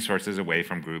time and resources away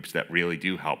from groups that really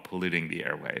do help polluting the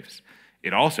airwaves.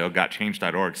 It also got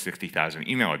Change.org 60,000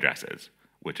 email addresses,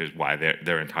 which is why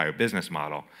their entire business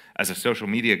model. As a social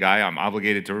media guy, I'm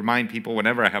obligated to remind people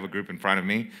whenever I have a group in front of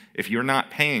me, if you're not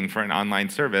paying for an online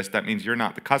service, that means you're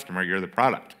not the customer, you're the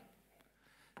product.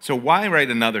 So why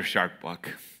write another shark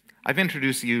book? I've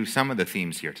introduced you some of the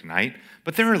themes here tonight,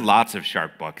 but there are lots of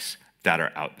shark books that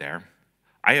are out there.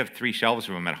 I have 3 shelves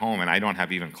of them at home, and I don't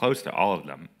have even close to all of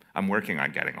them. I'm working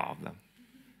on getting all of them.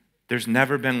 There's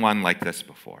never been one like this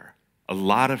before. A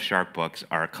lot of shark books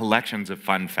are collections of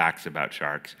fun facts about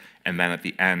sharks, and then at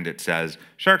the end it says,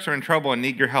 sharks are in trouble and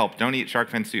need your help, don't eat shark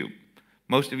fin soup.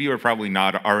 Most of you are probably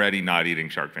already not eating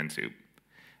shark fin soup.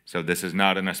 So this is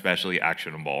not an especially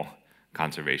actionable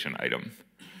conservation item.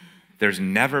 There's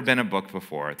never been a book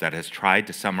before that has tried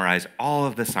to summarize all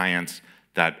of the science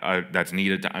that's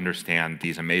needed to understand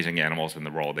these amazing animals and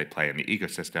the role they play in the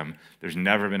ecosystem. There's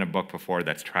never been a book before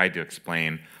that's tried to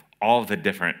explain all of the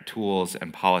different tools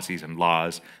and policies and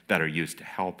laws that are used to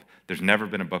help. There's never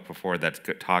been a book before that's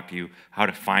taught you how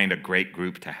to find a great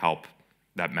group to help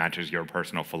that matches your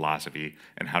personal philosophy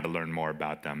and how to learn more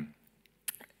about them,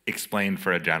 explained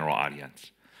for a general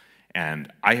audience.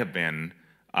 And I have been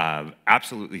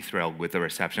absolutely thrilled with the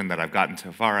reception that I've gotten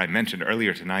so far. I mentioned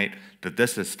earlier tonight that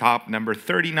this is stop number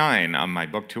 39 on my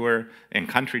book tour and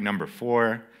country number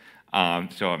 4.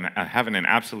 So I'm having an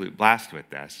absolute blast with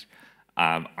this.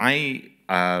 I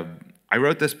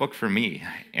wrote this book for me,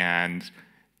 and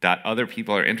that other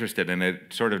people are interested in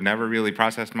it sort of never really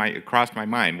crossed my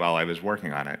mind while I was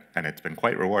working on it, and it's been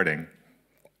quite rewarding.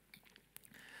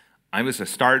 I was a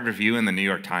starred review in the New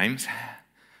York Times.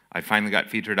 I finally got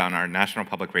featured on our National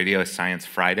Public Radio Science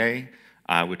Friday,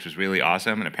 which was really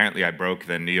awesome, and apparently I broke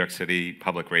the New York City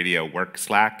Public Radio work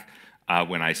slack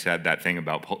when I said that thing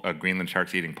about Greenland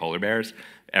sharks eating polar bears.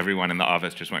 Everyone in the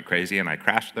office just went crazy, and I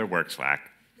crashed their work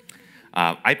slack.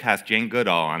 I passed Jane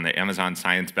Goodall on the Amazon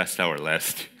Science bestseller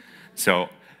list, so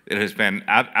it has been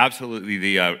absolutely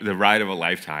the ride of a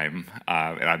lifetime,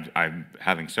 and I'm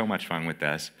having so much fun with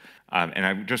this. And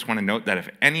I just want to note that if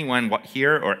anyone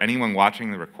here or anyone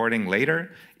watching the recording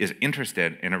later is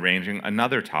interested in arranging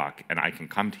another talk, and I can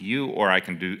come to you or I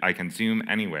can Zoom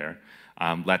anywhere,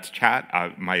 let's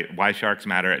chat. My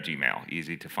whysharksmatter@gmail.com,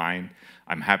 easy to find.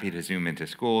 I'm happy to Zoom into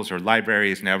schools or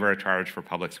libraries, never a charge for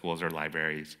public schools or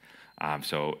libraries. And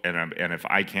if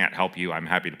I can't help you, I'm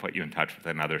happy to put you in touch with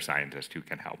another scientist who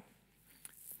can help.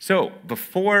 So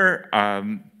before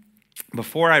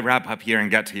I wrap up here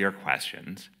and get to your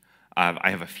questions, I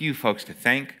have a few folks to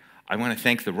thank. I want to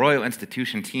thank the Royal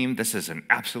Institution team. This is an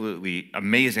absolutely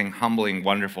amazing, humbling,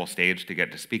 wonderful stage to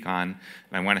get to speak on.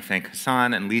 And I want to thank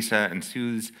Hassan and Lisa and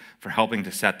Suze for helping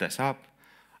to set this up.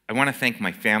 I want to thank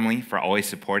my family for always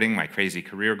supporting my crazy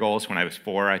career goals. When I was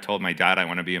 4, I told my dad I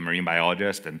want to be a marine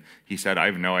biologist, and he said, I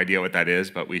have no idea what that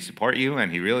is, but we support you,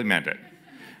 and he really meant it.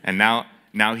 And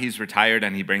now he's retired,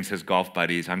 and he brings his golf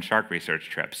buddies on shark research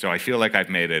trips, so I feel like I've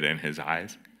made it in his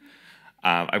eyes.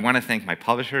 I want to thank my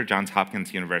publisher, Johns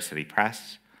Hopkins University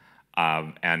Press,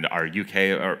 and our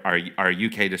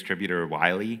UK distributor,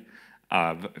 Wiley,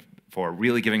 for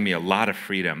really giving me a lot of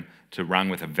freedom to run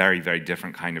with a very, very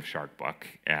different kind of shark book.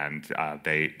 And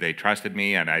they trusted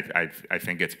me, and I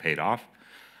think it's paid off.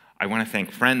 I want to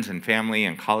thank friends and family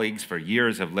and colleagues for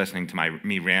years of listening to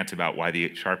me rant about why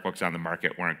the shark books on the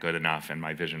market weren't good enough and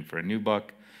my vision for a new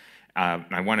book.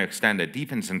 I want to extend a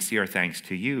deep and sincere thanks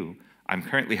to you. I'm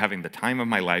currently having the time of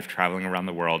my life traveling around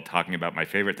the world talking about my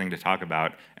favorite thing to talk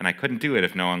about, and I couldn't do it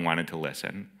if no one wanted to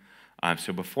listen.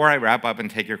 So before I wrap up and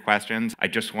take your questions, I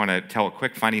just want to tell a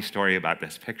quick funny story about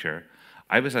this picture.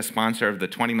 I was a sponsor of the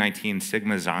 2019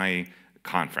 Sigma Xi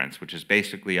conference, which is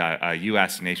basically a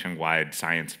US nationwide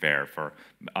science fair for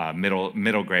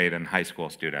middle grade and high school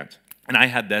students. And I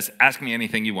had this Ask Me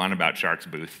Anything You Want About Sharks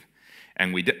booth.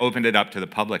 And we opened it up to the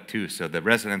public too, so the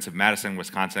residents of Madison,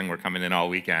 Wisconsin were coming in all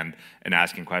weekend and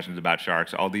asking questions about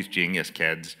sharks. All these genius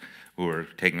kids who were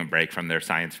taking a break from their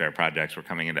science fair projects were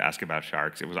coming in to ask about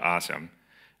sharks. It was awesome.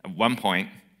 At one point,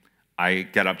 I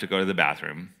get up to go to the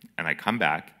bathroom, and I come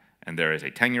back, and there is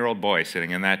a 10-year-old boy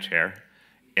sitting in that chair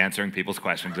answering people's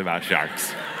questions about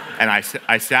sharks. And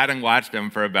I sat and watched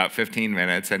him for about 15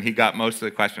 minutes, and he got most of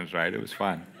the questions right. It was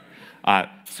fun.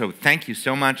 So thank you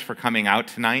so much for coming out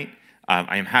tonight.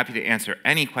 I am happy to answer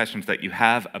any questions that you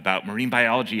have about marine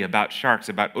biology, about sharks,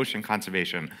 about ocean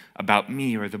conservation, about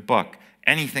me or the book,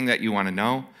 anything that you want to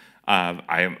know.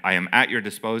 I am at your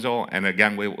disposal, and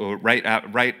again, right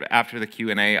after the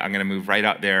Q&A, I'm going to move right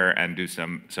out there and do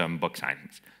some book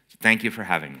signings. So thank you for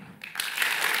having me.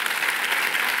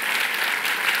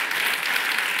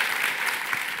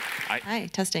 Hi,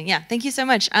 testing. Yeah, thank you so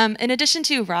much. In addition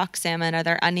to rock salmon, are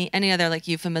there any other like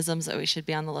euphemisms that we should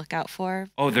be on the lookout for?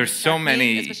 Oh, there's so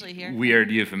many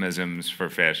weird euphemisms for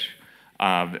fish.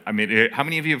 I mean, how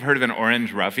many of you have heard of an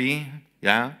orange roughy?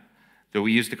 Yeah? So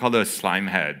we used to call those slime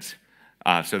heads.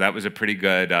 So that was a pretty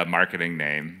good marketing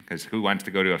name, because who wants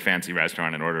to go to a fancy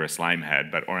restaurant and order a slime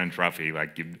head? But orange roughy,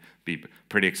 like you'd be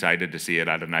pretty excited to see it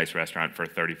at a nice restaurant for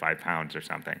 35 pounds or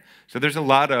something. So there's a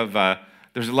lot of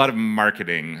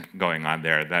marketing going on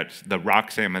there. That's the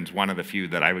rock salmon's one of the few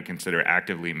that I would consider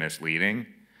actively misleading.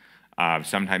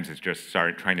 Sometimes it's just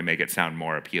trying to make it sound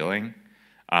more appealing.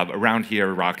 Around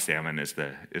here, rock salmon is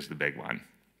the big one.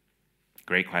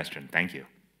 Great question. Thank you.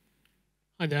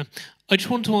 Hi there. I just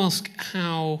want to ask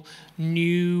how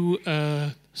new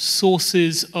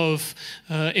sources of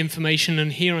information,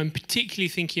 and here I'm particularly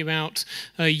thinking about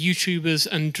YouTubers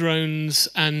and drones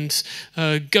and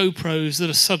GoPros that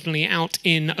are suddenly out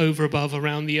in, over, above,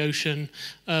 around the ocean,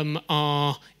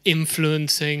 are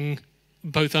influencing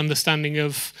both understanding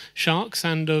of sharks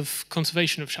and of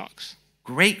conservation of sharks.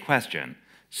 Great question.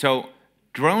 So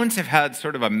drones have had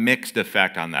sort of a mixed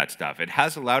effect on that stuff. It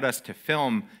has allowed us to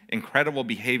film incredible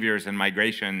behaviors and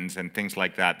migrations and things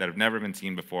like that have never been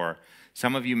seen before.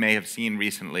 Some of you may have seen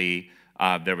recently,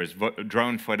 there was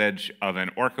drone footage of an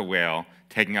orca whale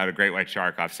taking out a great white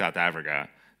shark off South Africa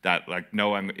that, like, no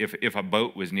one, if a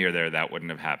boat was near there, that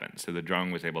wouldn't have happened. So the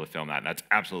drone was able to film that. And that's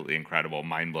absolutely incredible,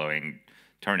 mind-blowing,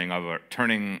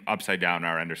 turning upside down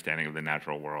our understanding of the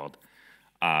natural world.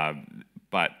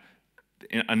 But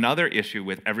another issue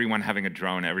with everyone having a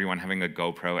drone, everyone having a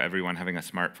GoPro, everyone having a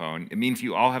smartphone, it means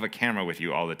you all have a camera with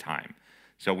you all the time.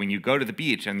 So when you go to the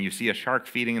beach and you see a shark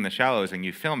feeding in the shallows and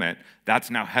you film it,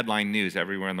 that's now headline news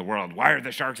everywhere in the world. Why are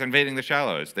the sharks invading the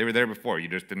shallows? They were there before. You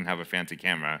just didn't have a fancy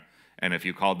camera. And if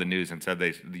you called the news and said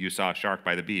you saw a shark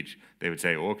by the beach, they would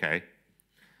say, oh, okay.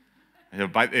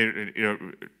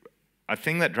 A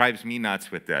thing that drives me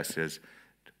nuts with this is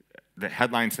the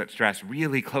headlines that stress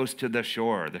really close to the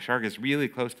shore. The shark is really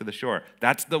close to the shore.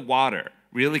 That's the water.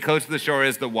 Really close to the shore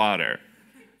is the water.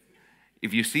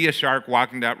 If you see a shark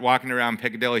walking around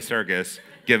Piccadilly Circus,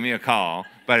 give me a call.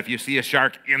 But if you see a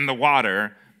shark in the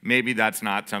water, maybe that's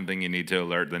not something you need to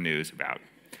alert the news about.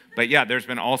 But yeah, there's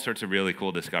been all sorts of really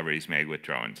cool discoveries made with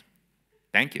drones.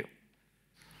 Thank you.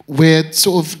 We're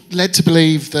sort of led to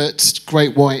believe that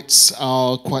great whites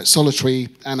are quite solitary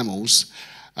animals.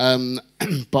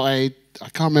 But I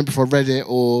can't remember if I read it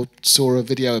or saw a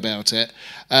video about it,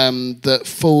 that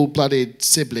full-blooded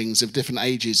siblings of different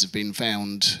ages have been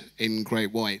found in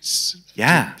great whites.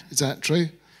 Yeah. Is that true?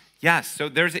 Yes, so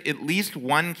there's at least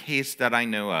one case that I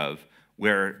know of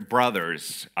where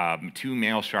brothers, two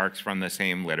male sharks from the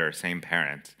same litter, same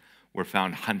parents, were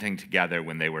found hunting together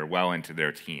when they were well into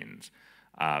their teens.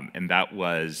 And that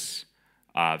was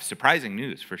surprising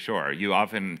news, for sure. You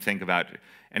often think about,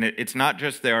 and it's not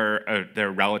just their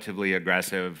relatively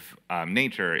aggressive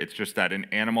nature, it's just that an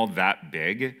animal that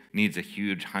big needs a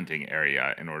huge hunting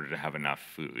area in order to have enough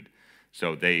food.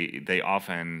 So they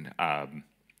often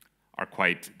are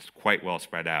quite well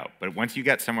spread out. But once you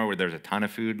get somewhere where there's a ton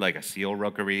of food, like a seal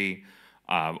rookery,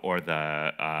 or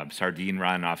the sardine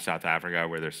run off South Africa,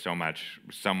 where there's so much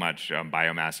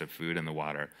biomass of food in the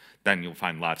water, then you'll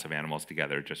find lots of animals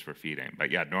together just for feeding.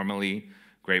 But yeah, normally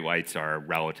great whites are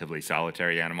relatively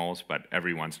solitary animals, but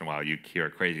every once in a while you hear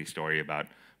a crazy story about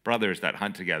brothers that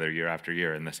hunt together year after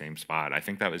year in the same spot. I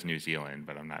think that was New Zealand,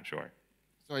 but I'm not sure.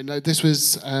 Sorry, no, this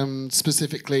was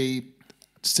specifically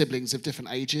siblings of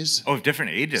different ages. Oh, of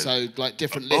different ages? So like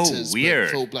different litters, weird.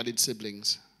 but full-blooded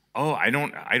siblings. Oh, I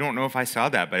don't know if I saw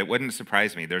that, but it wouldn't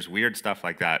surprise me. There's weird stuff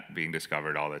like that being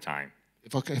discovered all the time.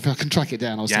 If I can track it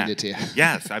down, I'll send it to you.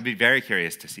 Yes, I'd be very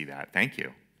curious to see that. Thank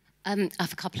you. I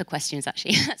have a couple of questions,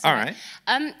 actually. All right.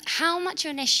 How much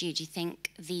of an issue do you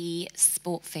think the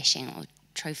sport fishing or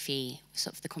trophy,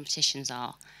 sort of the competitions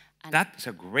are? And that's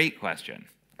a great question.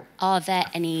 Are there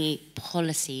any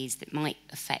policies that might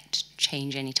affect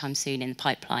change anytime soon in the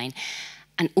pipeline?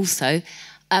 And also,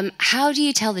 how do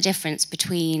you tell the difference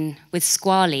between, with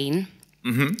squalene,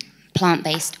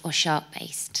 plant-based or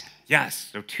shark-based? Yes,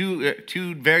 so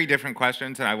two very different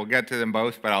questions, and I will get to them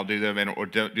both, but I'll do them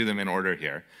in order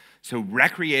here. So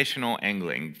recreational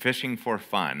angling, fishing for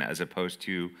fun as opposed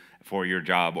to for your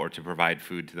job or to provide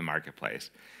food to the marketplace.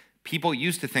 People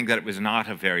used to think that it was not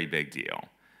a very big deal,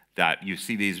 that you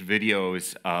see these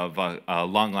videos of a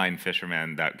longline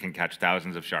fisherman that can catch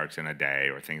thousands of sharks in a day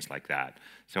or things like that.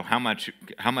 So how much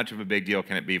of a big deal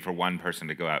can it be for one person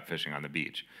to go out fishing on the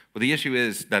beach? Well, the issue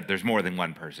is that there's more than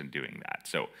one person doing that.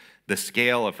 So the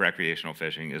scale of recreational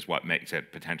fishing is what makes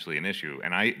it potentially an issue.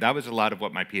 And that was a lot of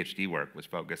what my PhD work was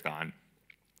focused on.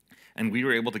 And we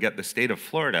were able to get the state of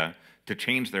Florida to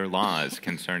change their laws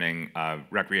concerning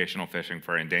recreational fishing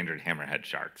for endangered hammerhead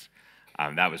sharks.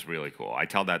 That was really cool. I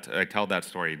tell that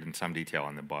story in some detail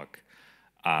in the book.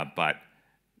 But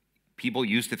people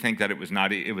used to think that it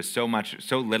was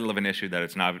so little of an issue that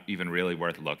it's not even really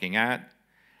worth looking at.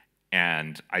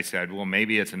 And I said, well,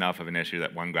 maybe it's enough of an issue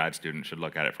that one grad student should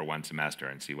look at it for one semester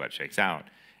and see what shakes out.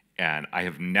 And I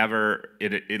have never,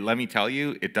 let me tell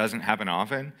you, it doesn't happen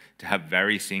often to have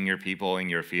very senior people in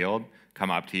your field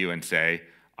come up to you and say,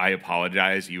 I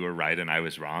apologize, you were right and I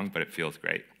was wrong, but it feels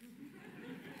great.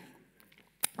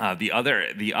 The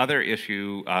other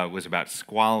issue was about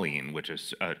squalene, which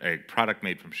is a product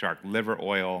made from shark liver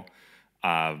oil.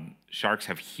 Sharks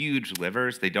have huge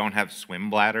livers. They don't have swim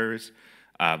bladders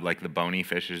like the bony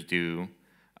fishes do.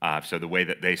 So the way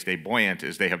that they stay buoyant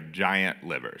is they have giant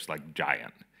livers, like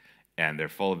giant. And they're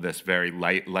full of this very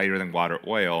lighter than water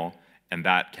oil, and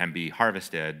that can be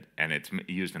harvested, and it's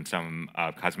used in some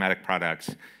cosmetic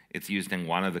products. It's used in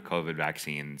one of the COVID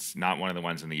vaccines, not one of the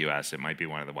ones in the US. It might be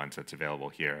one of the ones that's available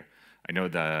here. I know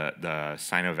the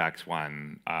Sinovac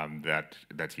one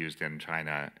that's used in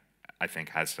China, I think,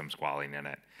 has some squalene in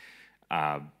it.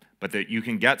 But that you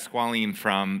can get squalene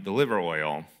from the liver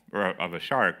oil of a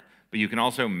shark, but you can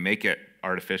also make it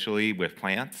artificially with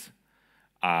plants.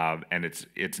 And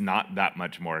it's not that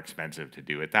much more expensive to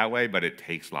do it that way, but it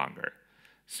takes longer.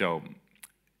 So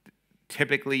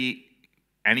typically,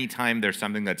 anytime there's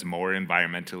something that's more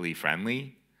environmentally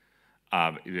friendly,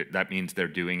 that means they're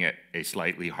doing it a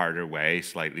slightly harder way,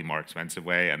 slightly more expensive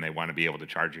way, and they want to be able to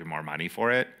charge you more money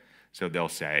for it. So they'll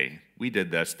say, we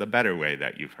did this the better way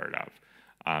that you've heard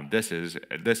of. This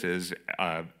is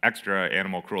extra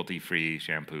animal cruelty-free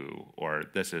shampoo, or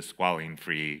this is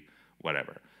squalene-free,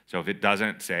 whatever. So if it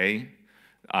doesn't say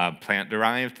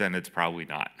plant-derived, then it's probably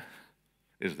not,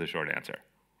 is the short answer.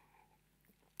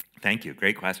 Thank you.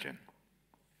 Great question.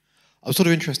 I was sort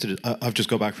of interested. I've just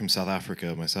got back from South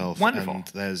Africa myself. Wonderful. And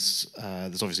there's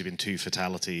obviously been 2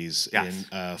 fatalities yes.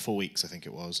 in 4 weeks, I think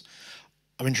it was.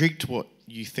 I'm intrigued to what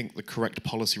you think the correct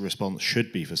policy response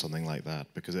should be for something like that,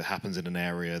 because it happens in an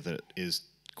area that is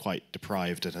quite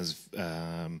deprived and has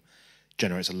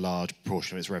generates a large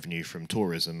portion of its revenue from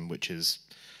tourism, which is,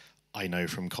 I know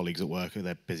from colleagues at work,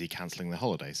 they're busy cancelling their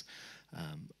holidays.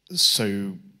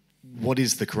 So what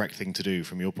is the correct thing to do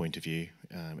from your point of view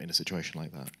in a situation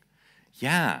like that?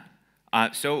 Yeah.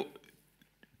 So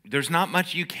there's not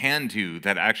much you can do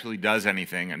that actually does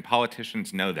anything, and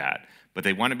politicians know that, but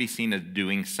they want to be seen as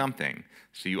doing something.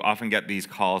 So you often get these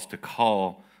calls to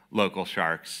call local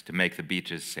sharks to make the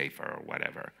beaches safer or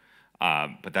whatever.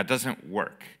 But that doesn't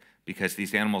work because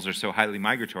these animals are so highly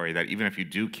migratory that even if you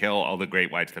do kill all the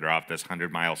great whites that are off this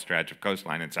 100-mile stretch of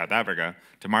coastline in South Africa,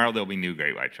 tomorrow there'll be new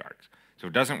great white sharks. So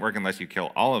it doesn't work unless you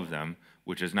kill all of them,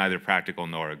 which is neither practical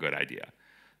nor a good idea.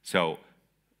 So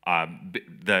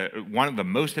one of the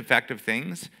most effective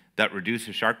things that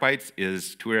reduces shark bites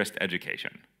is tourist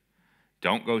education.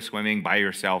 Don't go swimming by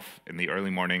yourself in the early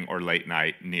morning or late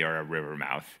night near a river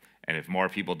mouth. And if more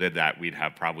people did that, we'd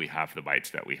have probably half the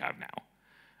bites that we have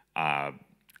now.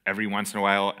 Every once in a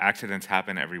while, accidents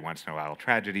happen. Every once in a while,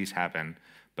 tragedies happen.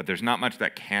 But there's not much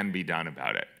that can be done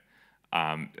about it.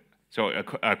 So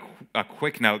a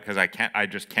quick note, because I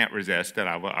just can't resist, and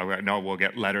I know we'll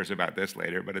get letters about this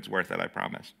later, but it's worth it, I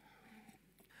promise.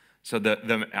 So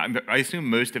I assume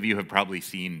most of you have probably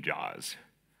seen Jaws.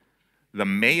 The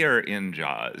mayor in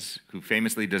Jaws, who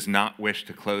famously does not wish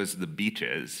to close the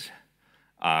beaches,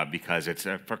 because it's,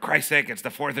 for Christ's sake, it's the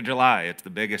 4th of July. It's the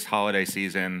biggest holiday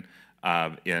season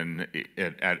at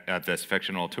this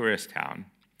fictional tourist town.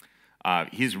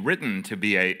 He's written to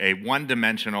be a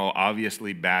one-dimensional,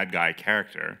 obviously bad guy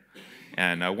character.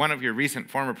 And one of your recent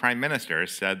former prime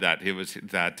ministers said that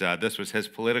this was his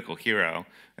political hero,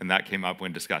 and that came up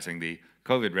when discussing the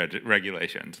COVID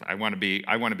regulations. I want to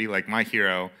be like my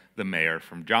hero, the mayor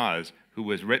from Jaws, who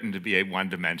was written to be a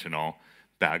one-dimensional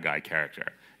bad guy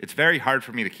character. It's very hard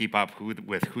for me to keep up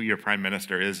with who your prime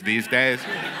minister is these days,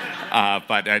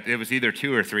 but it was either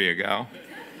 2 or 3 ago.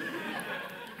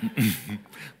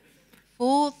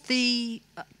 For the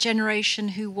generation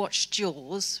who watched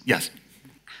Jaws, yes,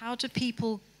 how do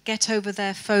people get over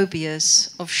their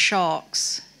phobias of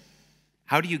sharks?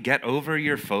 How do you get over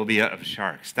your phobia of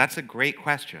sharks? That's a great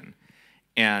question.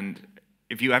 And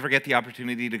if you ever get the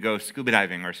opportunity to go scuba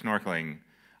diving or snorkeling,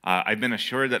 I've been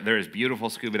assured that there is beautiful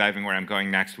scuba diving where I'm going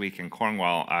next week in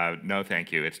Cornwall. No,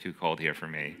 thank you. It's too cold here for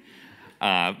me.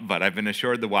 But I've been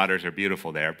assured the waters are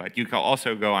beautiful there. But you can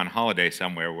also go on holiday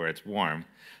somewhere where it's warm.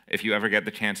 If you ever get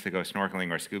the chance to go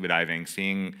snorkeling or scuba diving,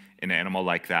 seeing an animal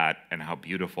like that and how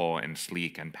beautiful and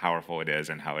sleek and powerful it is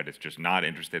and how it is just not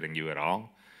interested in you at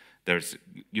all,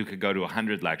 you could go to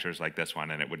 100 lectures like this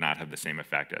one and it would not have the same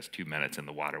effect as 2 minutes in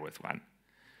the water with one.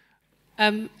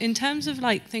 In terms of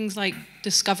things like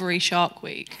Discovery Shark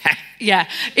Week, yeah,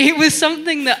 it was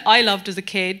something that I loved as a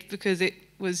kid because it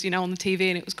was, on the TV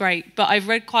and it was great. But I've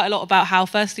read quite a lot about how,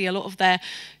 firstly, a lot of their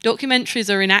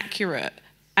documentaries are inaccurate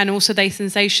and also they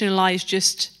sensationalize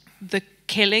just the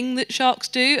killing that sharks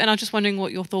do. And I was just wondering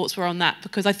what your thoughts were on that,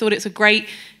 because I thought it's a great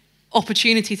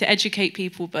opportunity to educate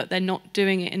people, but they're not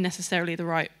doing it in necessarily the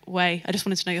right way. I just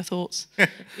wanted to know your thoughts.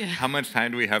 Yeah. How much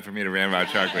time do we have for me to rant about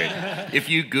Shark Week? If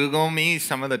you Google me,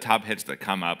 some of the top hits that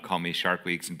come up call me Shark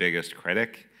Week's biggest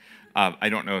critic. I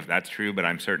don't know if that's true, but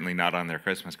I'm certainly not on their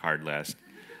Christmas card list.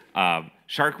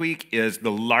 Shark Week is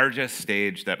the largest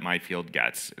stage that my field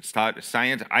gets. It's taught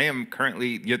science. I am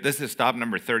currently, this is stop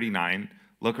number 39.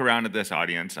 Look around at this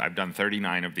audience. I've done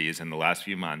 39 of these in the last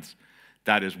few months.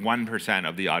 That is 1%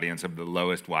 of the audience of the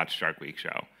lowest watched Shark Week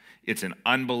show. It's an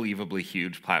unbelievably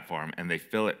huge platform, and they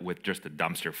fill it with just a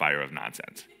dumpster fire of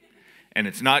nonsense. And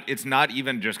it's not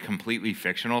even just completely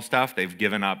fictional stuff. They've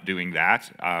given up doing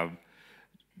that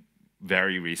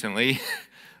very recently,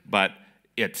 but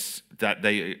it's that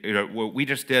we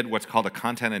just did what's called a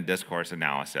content and discourse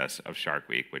analysis of Shark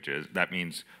Week, that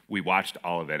means we watched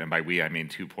all of it, and by we I mean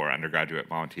 2 poor undergraduate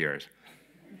volunteers.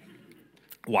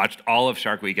 Watched all of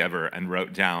Shark Week ever and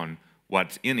wrote down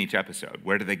what's in each episode.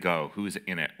 Where do they go? Who's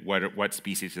in it? What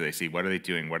species do they see? What are they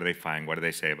doing? What do they find? What do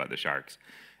they say about the sharks?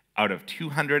 Out of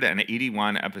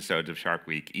 281 episodes of Shark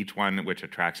Week, each one which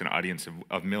attracts an audience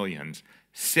of millions,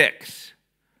 6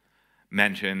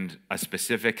 mentioned a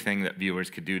specific thing that viewers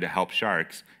could do to help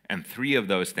sharks, and 3 of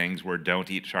those things were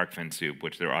don't eat shark fin soup,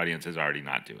 which their audience is already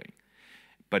not doing.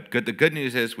 But the good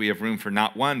news is we have room for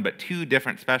not 1, but 2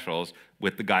 different specials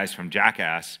with the guys from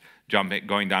Jackass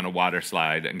going down a water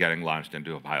slide and getting launched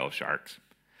into a pile of sharks.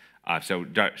 So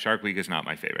Shark Week is not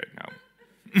my favorite,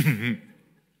 no.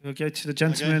 We'll go to the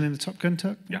gentleman in the top gun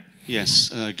tuck. Yeah. Yes,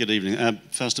 good evening.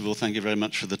 First of all, thank you very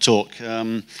much for the talk.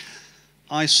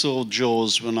 I saw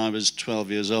Jaws when I was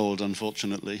 12 years old,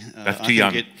 unfortunately. That's too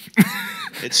young.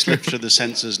 It slipped through the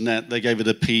censor's net. They gave it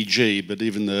a PG, but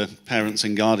even the parents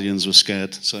and guardians were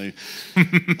scared. So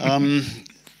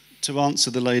to answer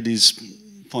the lady's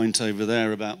point over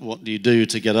there about what do you do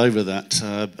to get over that,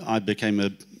 I became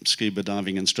a scuba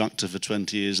diving instructor for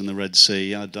 20 years in the Red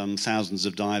Sea. I'd done thousands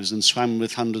of dives and swam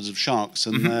with hundreds of sharks,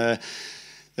 and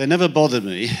they never bothered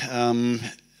me.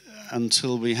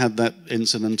 Until we had that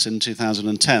incident in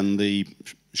 2010, the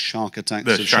shark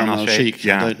attacks of Sharm el-Sheikh.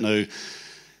 Yeah. I don't know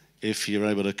if you're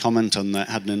able to comment on that,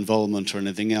 had an involvement or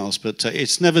anything else. But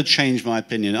it's never changed my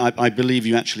opinion. I believe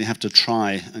you actually have to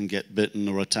try and get bitten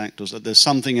or attacked, or so. There's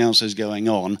something else is going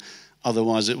on.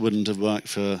 Otherwise, it wouldn't have worked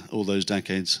for all those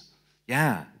decades.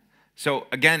 Yeah. So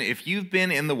again, if you've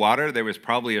been in the water, there was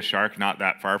probably a shark not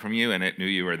that far from you, and it knew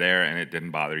you were there, and it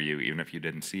didn't bother you, even if you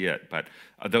didn't see it. But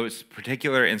those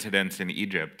particular incidents in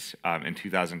Egypt in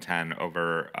 2010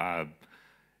 over,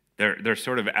 they're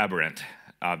sort of aberrant.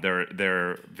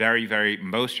 They're very,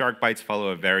 most shark bites follow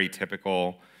a very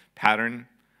typical pattern,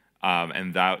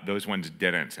 and those ones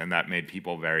didn't, and that made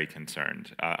people very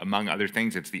concerned. Among other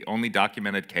things, it's the only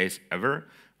documented case ever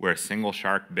where a single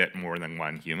shark bit more than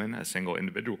one human, a single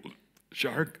individual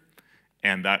shark.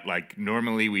 And that, like,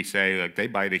 normally we say, like, they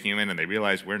bite a human and they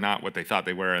realize we're not what they thought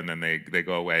they were, and then they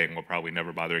go away and will probably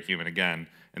never bother a human again.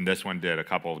 And this one did a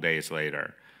couple of days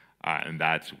later, and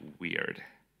that's weird.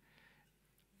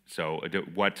 So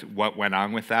what went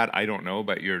on with that, I don't know,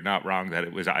 but you're not wrong that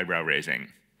it was eyebrow-raising.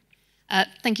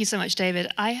 Thank you so much,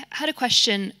 David. I had a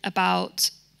question about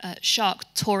shark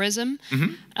tourism.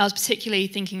 Mm-hmm. I was particularly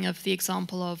thinking of the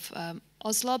example of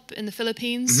Oslob in the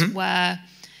Philippines, mm-hmm. where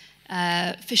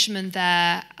fishermen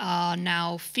there are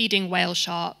now feeding whale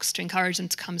sharks to encourage them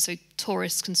to come so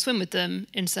tourists can swim with them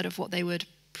instead of what they would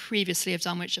previously have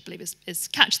done, which I believe is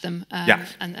catch them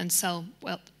and sell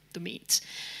the meat.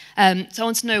 So I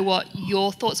want to know what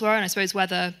your thoughts were, and I suppose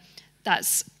whether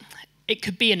it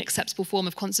could be an acceptable form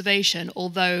of conservation,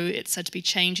 although it's said to be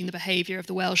changing the behaviour of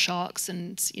the whale sharks,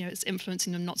 and it's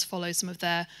influencing them not to follow some of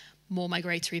their more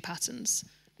migratory patterns.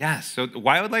 Yeah, so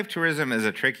wildlife tourism is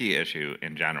a tricky issue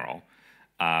in general,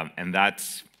 and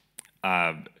that's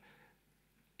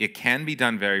it can be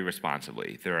done very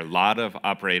responsibly. There are a lot of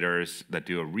operators that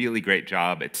do a really great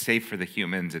job. It's safe for the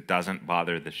humans. It doesn't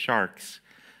bother the sharks.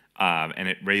 And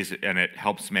it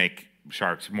helps make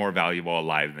sharks more valuable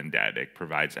alive than dead. It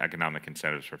provides economic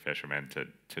incentives for fishermen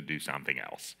to do something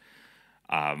else.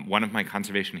 One of my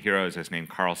conservation heroes is named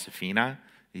Carl Safina.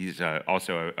 He's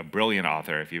also a brilliant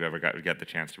author. If you've ever get the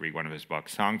chance to read one of his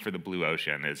books, Song for the Blue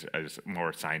Ocean is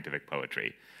more scientific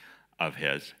poetry of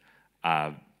his.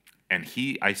 And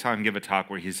I saw him give a talk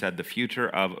where he said the future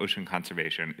of ocean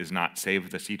conservation is not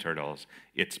save the sea turtles,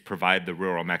 it's provide the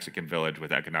rural Mexican village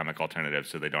with economic alternatives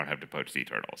so they don't have to poach sea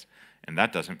turtles. And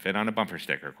that doesn't fit on a bumper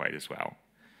sticker quite as well.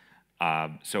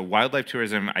 So wildlife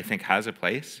tourism, I think, has a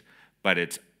place, but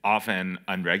it's often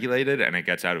unregulated and it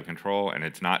gets out of control, and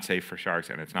it's not safe for sharks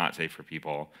and it's not safe for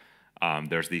people.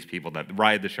 There's these people that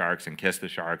ride the sharks and kiss the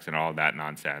sharks and all of that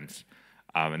nonsense.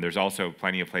 And there's also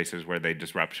plenty of places where they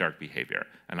disrupt shark behavior.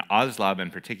 And Oslob in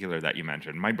particular that you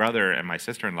mentioned, my brother and my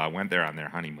sister-in-law went there on their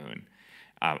honeymoon.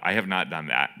 I have not done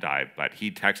that dive, but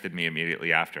he texted me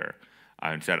immediately after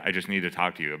and said, I just need to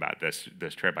talk to you about this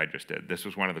trip I just did. This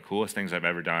was one of the coolest things I've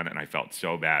ever done, and I felt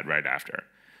so bad right after.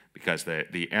 Because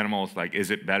the animals, like,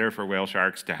 is it better for whale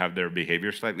sharks to have their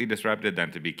behavior slightly disrupted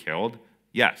than to be killed?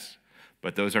 Yes,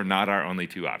 but those are not our only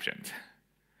two options.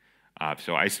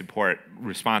 So I support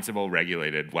responsible,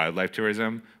 regulated wildlife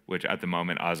tourism, which at the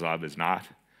moment Oslob is not,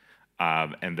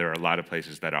 and there are a lot of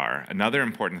places that are. Another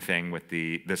important thing with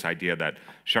this idea that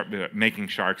making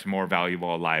sharks more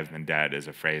valuable alive than dead is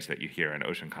a phrase that you hear in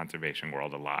ocean conservation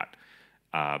world a lot.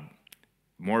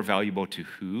 More valuable to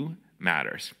who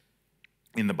matters.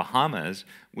 In the Bahamas,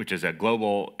 which is a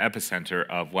global epicenter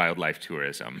of wildlife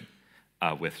tourism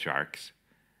with sharks,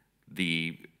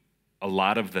 a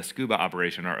lot of the scuba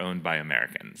operation are owned by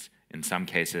Americans. In some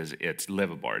cases, it's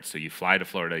liveaboard. So you fly to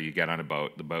Florida, you get on a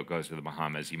boat, the boat goes to the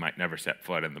Bahamas, you might never set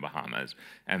foot in the Bahamas.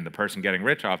 And the person getting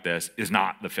rich off this is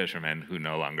not the fisherman who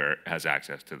no longer has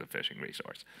access to the fishing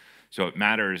resource. So it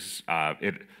matters.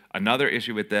 Another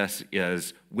issue with this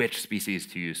is which species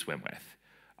do you swim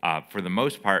with? For the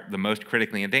most part, the most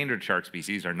critically endangered shark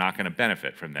species are not going to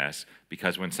benefit from this,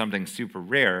 because when something's super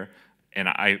rare, and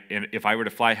if I were to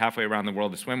fly halfway around the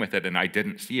world to swim with it and I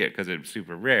didn't see it because it was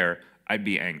super rare, I'd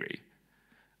be angry.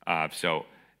 So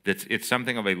it's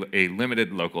something of a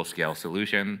limited local scale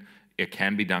solution. It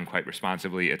can be done quite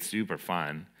responsibly. It's super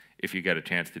fun if you get a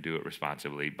chance to do it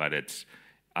responsibly, but it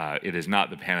is not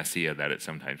the panacea that it's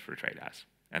sometimes portrayed as.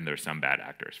 And there's some bad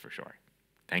actors for sure.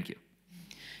 Thank you.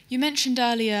 You mentioned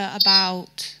earlier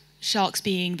about sharks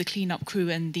being the cleanup crew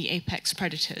and the apex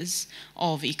predators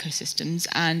of ecosystems,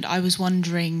 and I was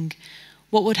wondering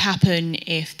what would happen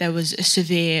if there was a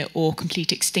severe or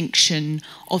complete extinction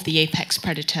of the apex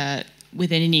predator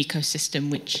within an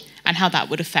ecosystem, and how that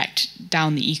would affect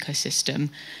down the ecosystem.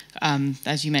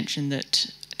 As you mentioned that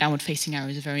downward-facing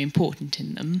arrows are very important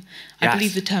in them. Yes. I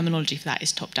believe the terminology for that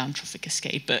is top-down trophic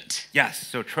cascade, but... Yes,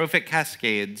 so trophic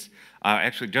cascades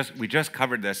Actually, we just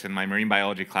covered this in my marine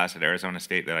biology class at Arizona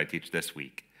State that I teach this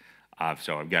week.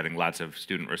 So I'm getting lots of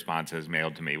student responses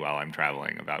mailed to me while I'm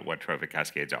traveling about what trophic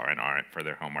cascades are and aren't for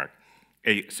their homework.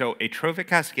 So a trophic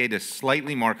cascade is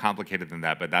slightly more complicated than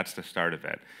that, but that's the start of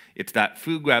it. It's that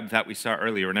food web that we saw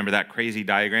earlier. Remember that crazy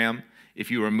diagram? If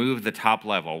you remove the top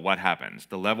level, what happens?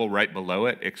 The level right below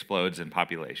it explodes in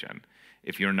population.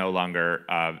 If you're no longer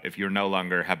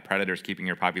have predators keeping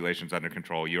your populations under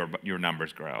control, your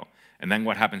numbers grow. And then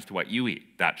what happens to what you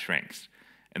eat? That shrinks.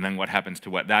 And then what happens to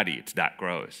what that eats? That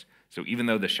grows. So even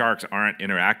though the sharks aren't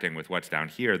interacting with what's down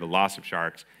here, the loss of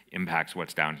sharks impacts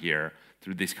what's down here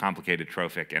through these complicated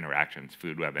trophic interactions,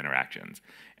 food web interactions.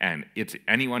 And it's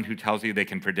anyone who tells you they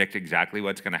can predict exactly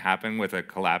what's going to happen with a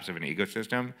collapse of an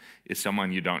ecosystem is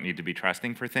someone you don't need to be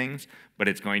trusting for things, but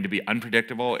it's going to be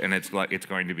unpredictable, and it's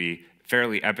going to be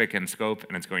fairly epic in scope,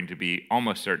 and it's going to be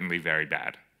almost certainly very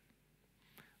bad.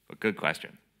 But good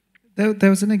question. There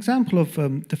was an example of,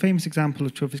 the famous example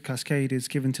of trophic cascade is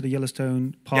given to the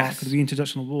Yellowstone Park, yes, the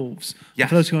reintroduction of wolves. Yes.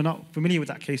 For those who are not familiar with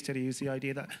that case study, is the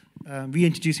idea that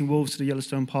reintroducing wolves to the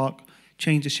Yellowstone Park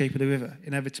changed the shape of the river,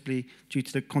 inevitably due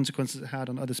to the consequences it had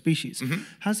on other species. Mm-hmm.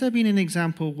 Has there been an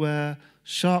example where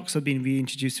sharks have been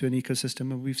reintroduced to an ecosystem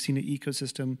and we've seen the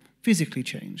ecosystem physically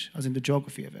change, as in the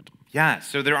geography of it? Yeah,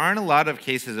 so there aren't a lot of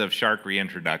cases of shark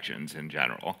reintroductions in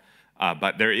general.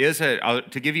 But there is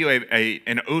to give you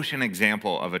an ocean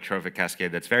example of a trophic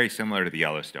cascade that's very similar to the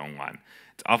Yellowstone one.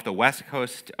 It's off the west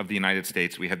coast of the United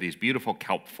States. We have these beautiful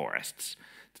kelp forests.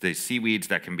 It's these seaweeds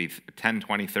that can be 10,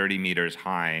 20, 30 meters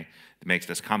high. It makes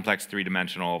this complex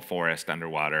three-dimensional forest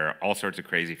underwater. All sorts of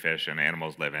crazy fish and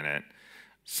animals live in it.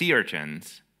 Sea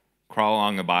urchins crawl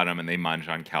along the bottom and they munch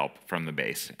on kelp from the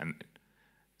base. And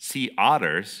sea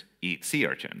otters eat sea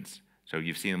urchins. So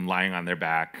you've seen them lying on their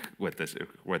back with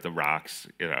the rocks,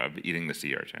 eating the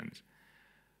sea urchins.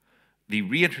 The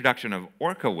reintroduction of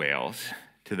orca whales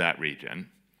to that region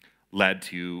led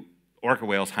to orca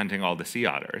whales hunting all the sea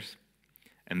otters,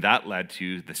 and that led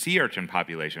to the sea urchin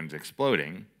populations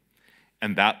exploding,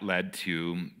 and that led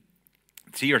to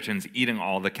sea urchins eating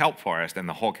all the kelp forest, and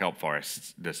the whole kelp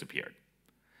forest disappeared.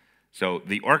 So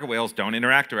the orca whales don't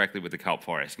interact directly with the kelp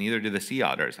forest, neither do the sea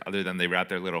otters, other than they wrap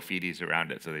their little feeties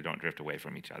around it so they don't drift away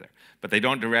from each other. But they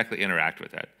don't directly interact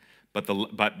with it.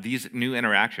 But these new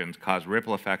interactions cause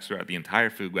ripple effects throughout the entire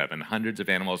food web, and hundreds of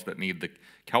animals that need the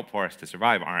kelp forest to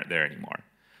survive aren't there anymore.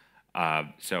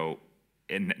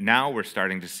 Now we're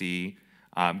starting to see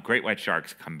great white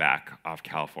sharks come back off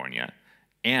California,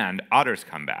 and otters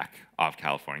come back off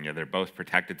California. They're both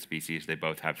protected species. They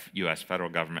both have US federal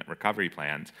government recovery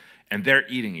plans, and they're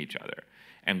eating each other.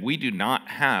 And we do not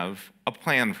have a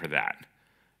plan for that,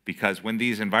 because when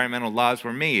these environmental laws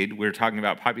were made, we were talking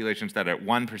about populations that are at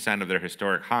 1% of their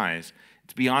historic highs.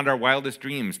 It's beyond our wildest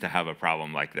dreams to have a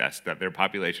problem like this, that their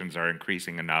populations are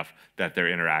increasing enough that they're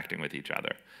interacting with each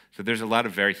other. So there's a lot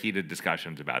of very heated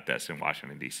discussions about this in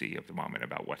Washington, D.C. at the moment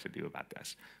about what to do about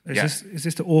this. Is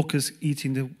this the orcas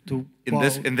eating the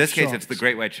in this case, it's the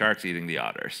great white sharks eating the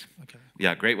otters. Okay.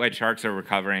 Yeah, great white sharks are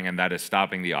recovering, and that is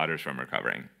stopping the otters from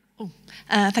recovering.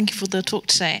 Thank you for the talk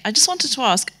today. I just wanted to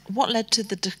ask, what led to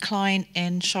the decline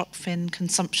in shark fin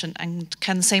consumption, and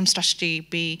can the same strategy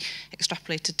be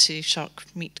extrapolated to shark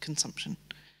meat consumption?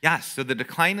 Yes, so the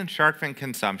decline in shark fin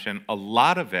consumption, a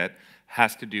lot of it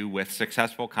has to do with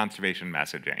successful conservation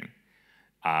messaging.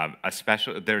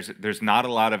 Especially, there's not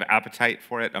a lot of appetite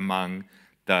for it among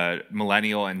the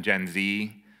millennial and Gen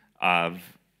Z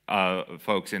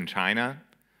folks in China.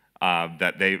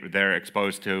 That they're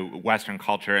exposed to Western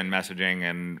culture and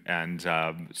messaging, and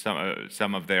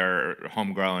some of their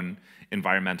homegrown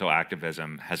environmental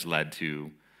activism has led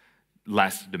to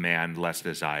less demand, less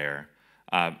desire.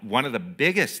 One of the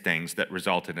biggest things that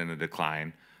resulted in a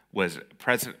decline was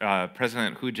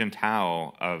President Hu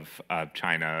Jintao of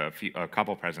China a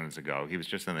couple presidents ago. He was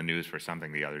just in the news for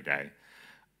something the other day.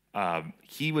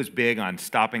 He was big on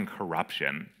stopping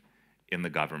corruption in the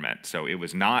government. So it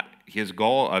was not his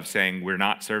goal of saying we're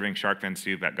not serving shark fin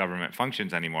soup at government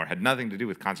functions anymore, had nothing to do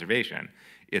with conservation.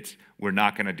 It's we're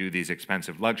not going to do these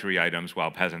expensive luxury items while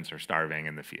peasants are starving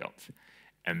in the fields.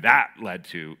 And that led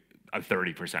to a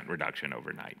 30% reduction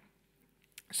overnight.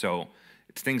 So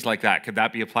it's things like that. Could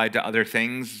that be applied to other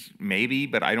things? Maybe,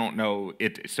 but I don't know.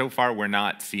 So far, we're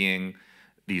not seeing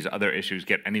these other issues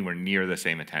get anywhere near the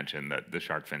same attention that the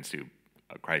shark fin soup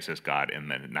crisis got in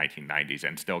the 1990s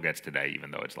and still gets today,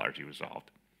 even though it's largely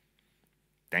resolved.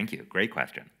 Thank you. Great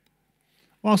question.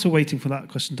 whilst we're waiting for that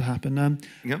question to happen,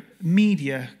 Yep.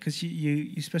 media, because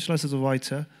you specialise as a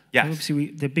writer. Yes.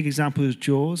 Obviously, the big example is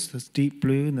Jaws. There's Deep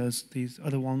Blue, and there's these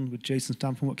other one with Jason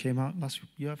Statham, what came out last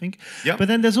year, I think. Yep. But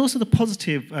then there's also the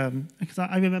positive, because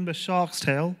I remember Shark's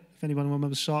Tale. If anyone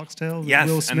remembers Shark's Tale, Yes,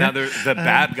 Will Smith. another the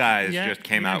Bad Guys just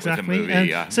came out with a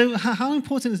movie. So how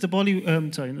important is the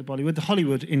the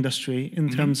Hollywood industry in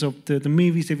terms of the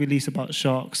movies they release about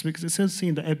sharks? Because it does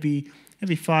seem that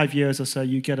every 5 years or so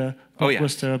you get a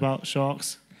blockbuster about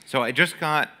sharks. So I just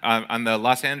got, on the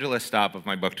Los Angeles stop of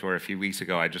my book tour a few weeks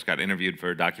ago, I just got interviewed for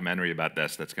a documentary about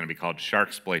this that's going to be called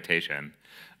Sharksploitation,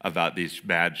 about these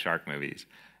bad shark movies.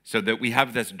 So that we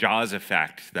have this Jaws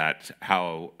effect, that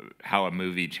how a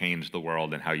movie changed the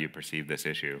world and how you perceive this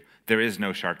issue. There is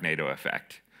no Sharknado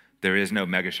effect. There is no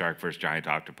Mega Shark versus Giant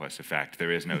Octopus effect.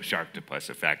 There is no Sharktopus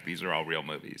effect. These are all real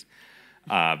movies.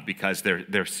 Because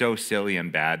they're so silly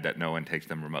and bad that no one takes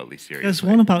them remotely seriously. There's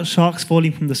one about sharks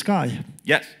falling from the sky.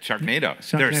 Yes, Sharknado.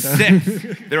 There are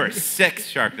 6. There are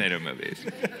 6 Sharknado movies.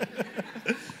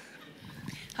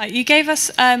 Hi, you gave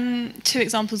us 2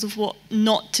 examples of what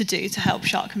not to do to help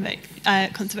shark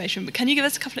conservation, but can you give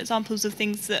us a couple of examples of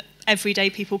things that everyday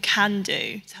people can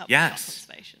do to help shark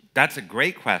conservation? That's a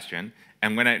great question.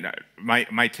 And when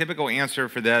my typical answer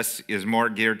for this is more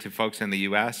geared to folks in the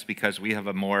US, because we have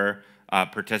a more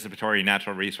participatory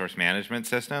natural resource management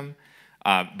system.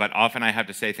 But often I have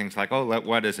to say things like, oh,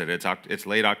 what is it? It's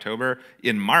late October.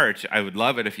 In March, I would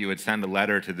love it if you would send a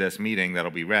letter to this meeting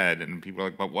that'll be read. And people are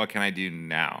like, but what can I do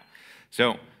now?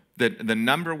 So the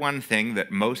number one thing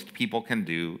that most people can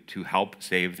do to help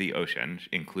save the ocean,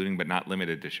 including but not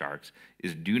limited to sharks,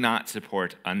 is do not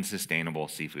support unsustainable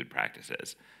seafood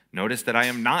practices. Notice that I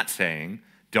am not saying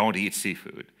don't eat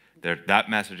seafood. That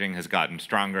messaging has gotten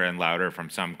stronger and louder from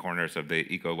some corners of the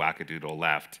eco-wackadoodle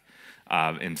left.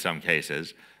 In some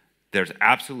cases. There's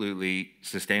absolutely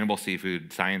sustainable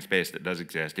seafood, science-based, that does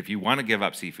exist. If you want to give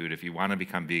up seafood, if you want to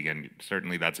become vegan,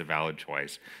 certainly that's a valid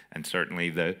choice. And certainly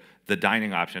the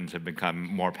dining options have become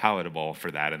more palatable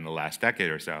for that in the last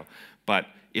decade or so. But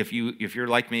if you're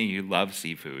like me, you love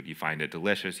seafood, you find it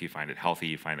delicious, you find it healthy,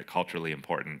 you find it culturally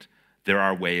important, there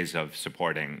are ways of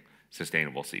supporting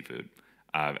sustainable seafood.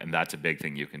 And that's a big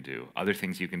thing you can do. Other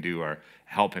things you can do are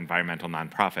help environmental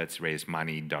nonprofits raise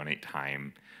money, donate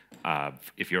time.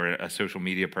 If you're a social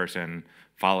media person,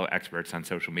 follow experts on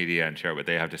social media and share what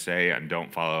they have to say, and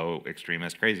don't follow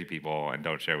extremist crazy people and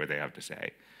don't share what they have to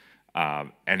say.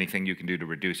 Anything you can do to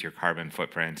reduce your carbon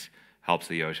footprint helps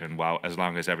the ocean, as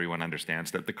long as everyone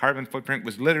understands that the carbon footprint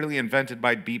was literally invented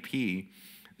by BP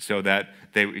so that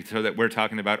we're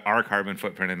talking about our carbon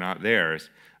footprint and not theirs.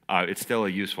 It's still a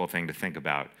useful thing to think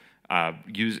about.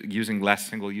 Using less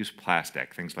single-use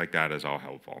plastic, things like that is all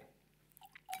helpful.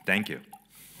 Thank you.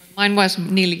 Mine was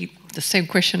nearly the same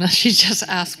question as she just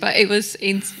asked, but it was,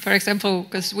 for example,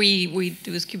 because we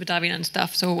do scuba diving and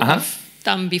stuff, so I've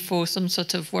done before some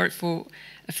sort of work for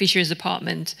a fisheries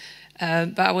department,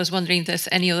 but I was wondering if there's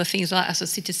any other things that as a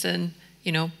citizen,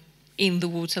 in the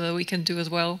water that we can do as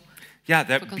well. Yeah,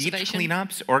 beach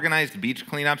cleanups, organized beach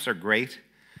cleanups are great.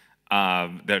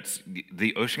 That's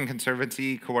the Ocean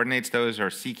Conservancy coordinates those, or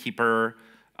Seakeeper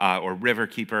or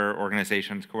Riverkeeper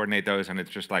organizations coordinate those, and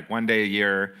it's just like one day a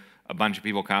year, a bunch of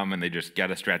people come and they just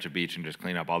get a stretch of beach and just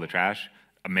clean up all the trash.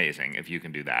 Amazing if you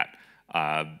can do that.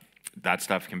 That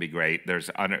stuff can be great.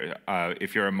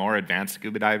 If you're a more advanced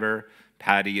scuba diver,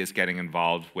 PADI is getting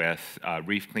involved with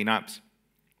reef cleanups,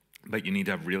 but you need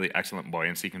to have really excellent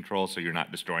buoyancy control so you're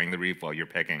not destroying the reef while you're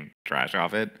picking trash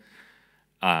off it.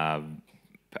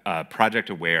 Project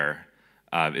Aware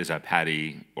is a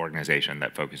PADI organization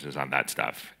that focuses on that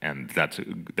stuff, and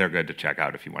they're good to check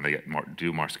out if you want to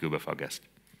do more scuba focused.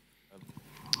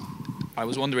 I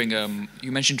was wondering,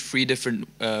 you mentioned 3 different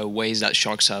ways that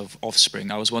sharks have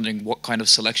offspring. I was wondering what kind of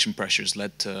selection pressures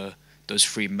led to those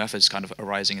 3 methods kind of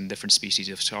arising in different species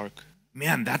of shark.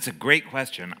 Man, that's a great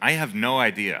question. I have no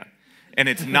idea. And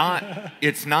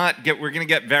we're going to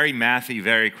get very mathy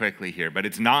very quickly here, but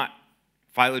it's not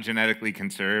phylogenetically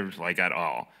conserved like at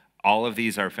all. All of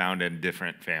these are found in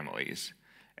different families.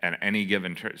 And any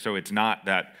given, so it's not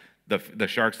that the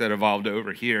sharks that evolved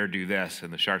over here do this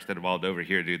and the sharks that evolved over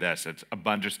here do this. It's a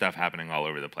bunch of stuff happening all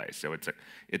over the place. So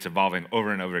it's evolving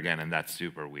over and over again, and that's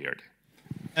super weird.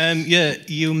 Yeah,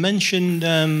 you mentioned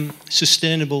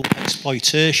sustainable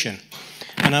exploitation.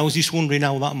 And I was just wondering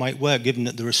how that might work, given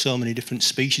that there are so many different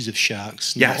species of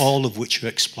sharks, yes. not all of which are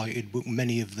exploited, but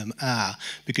many of them are,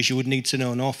 because you would need to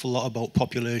know an awful lot about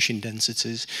population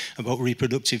densities, about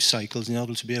reproductive cycles in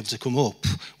order to be able to come up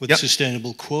with a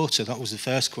sustainable quota. That was the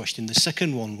first question. The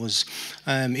second one was,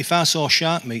 if I saw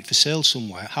shark meat for sale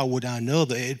somewhere, how would I know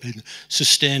that it had been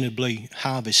sustainably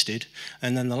harvested?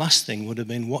 And then the last thing would have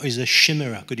been, what is a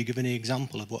chimera? Could you give any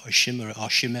example of what a chimera or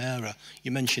chimera?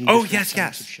 You mentioned different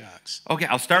types of sharks. Okay,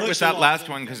 I'll start with that last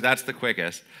one because that's the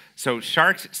quickest. So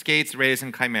sharks, skates, rays,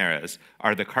 and chimeras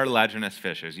are the cartilaginous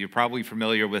fishes. You're probably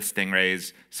familiar with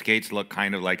stingrays. Skates look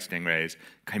kind of like stingrays.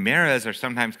 Chimeras are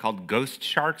sometimes called ghost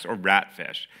sharks or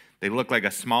ratfish. They look like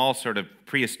a small, sort of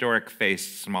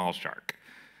prehistoric-faced small shark.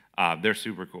 They're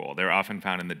super cool. They're often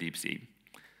found in the deep sea.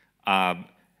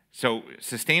 So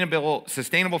sustainable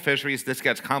fisheries, this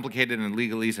gets complicated in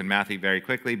legalese and mathy very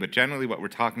quickly, but generally what we're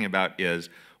talking about is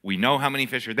we know how many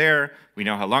fish are there, we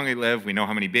know how long they live, we know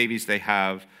how many babies they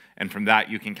have, and from that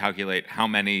you can calculate how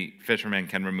many fishermen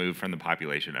can remove from the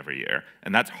population every year.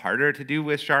 And that's harder to do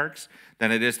with sharks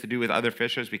than it is to do with other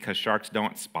fishes because sharks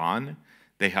don't spawn.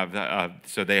 They have,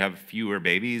 so they have fewer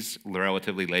babies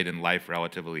relatively late in life,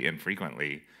 relatively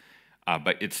infrequently.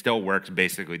 But it still works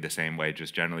basically the same way,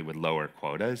 just generally with lower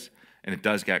quotas. And it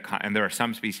does get, and there are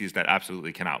some species that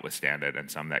absolutely cannot withstand it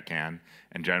and some that can.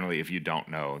 And generally, if you don't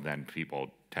know, then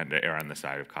people tend to err on the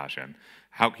side of caution.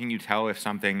 How can you tell if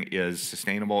something is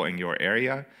sustainable in your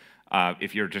area?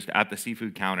 If you're just at the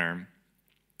seafood counter,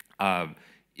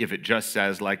 if it just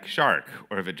says like shark,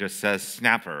 or if it just says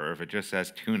snapper, or if it just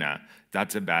says tuna,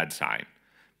 that's a bad sign.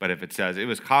 But if it says it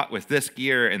was caught with this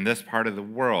gear in this part of the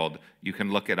world, you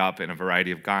can look it up in a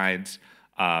variety of guides.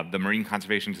 The Marine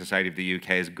Conservation Society of the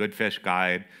UK's Good Fish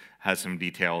Guide has some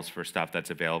details for stuff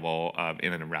that's available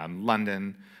in and around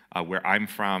London. Where I'm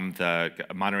from, the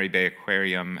Monterey Bay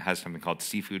Aquarium has something called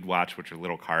Seafood Watch, which are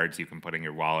little cards you can put in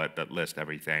your wallet that list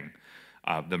everything.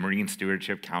 The Marine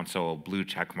Stewardship Council blue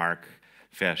checkmark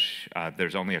fish,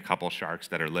 there's only a couple sharks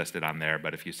that are listed on there,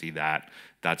 but if you see that,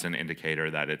 that's an indicator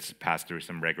that it's passed through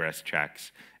some rigorous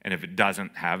checks. And if it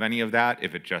doesn't have any of that,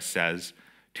 if it just says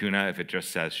tuna, if it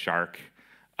just says shark,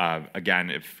 again,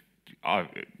 if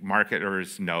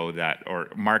marketers know that, or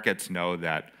markets know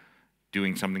that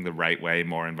doing something the right way,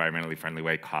 more environmentally friendly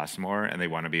way costs more, and they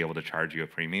want to be able to charge you a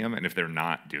premium, and if they're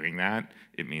not doing that,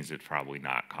 it means it's probably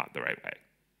not caught the right way.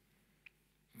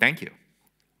 Thank you.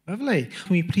 Lovely. Can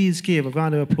we please give a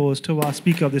round of applause to our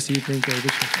speaker of this evening,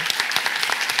 David Shiffman.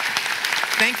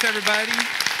 Thanks, everybody.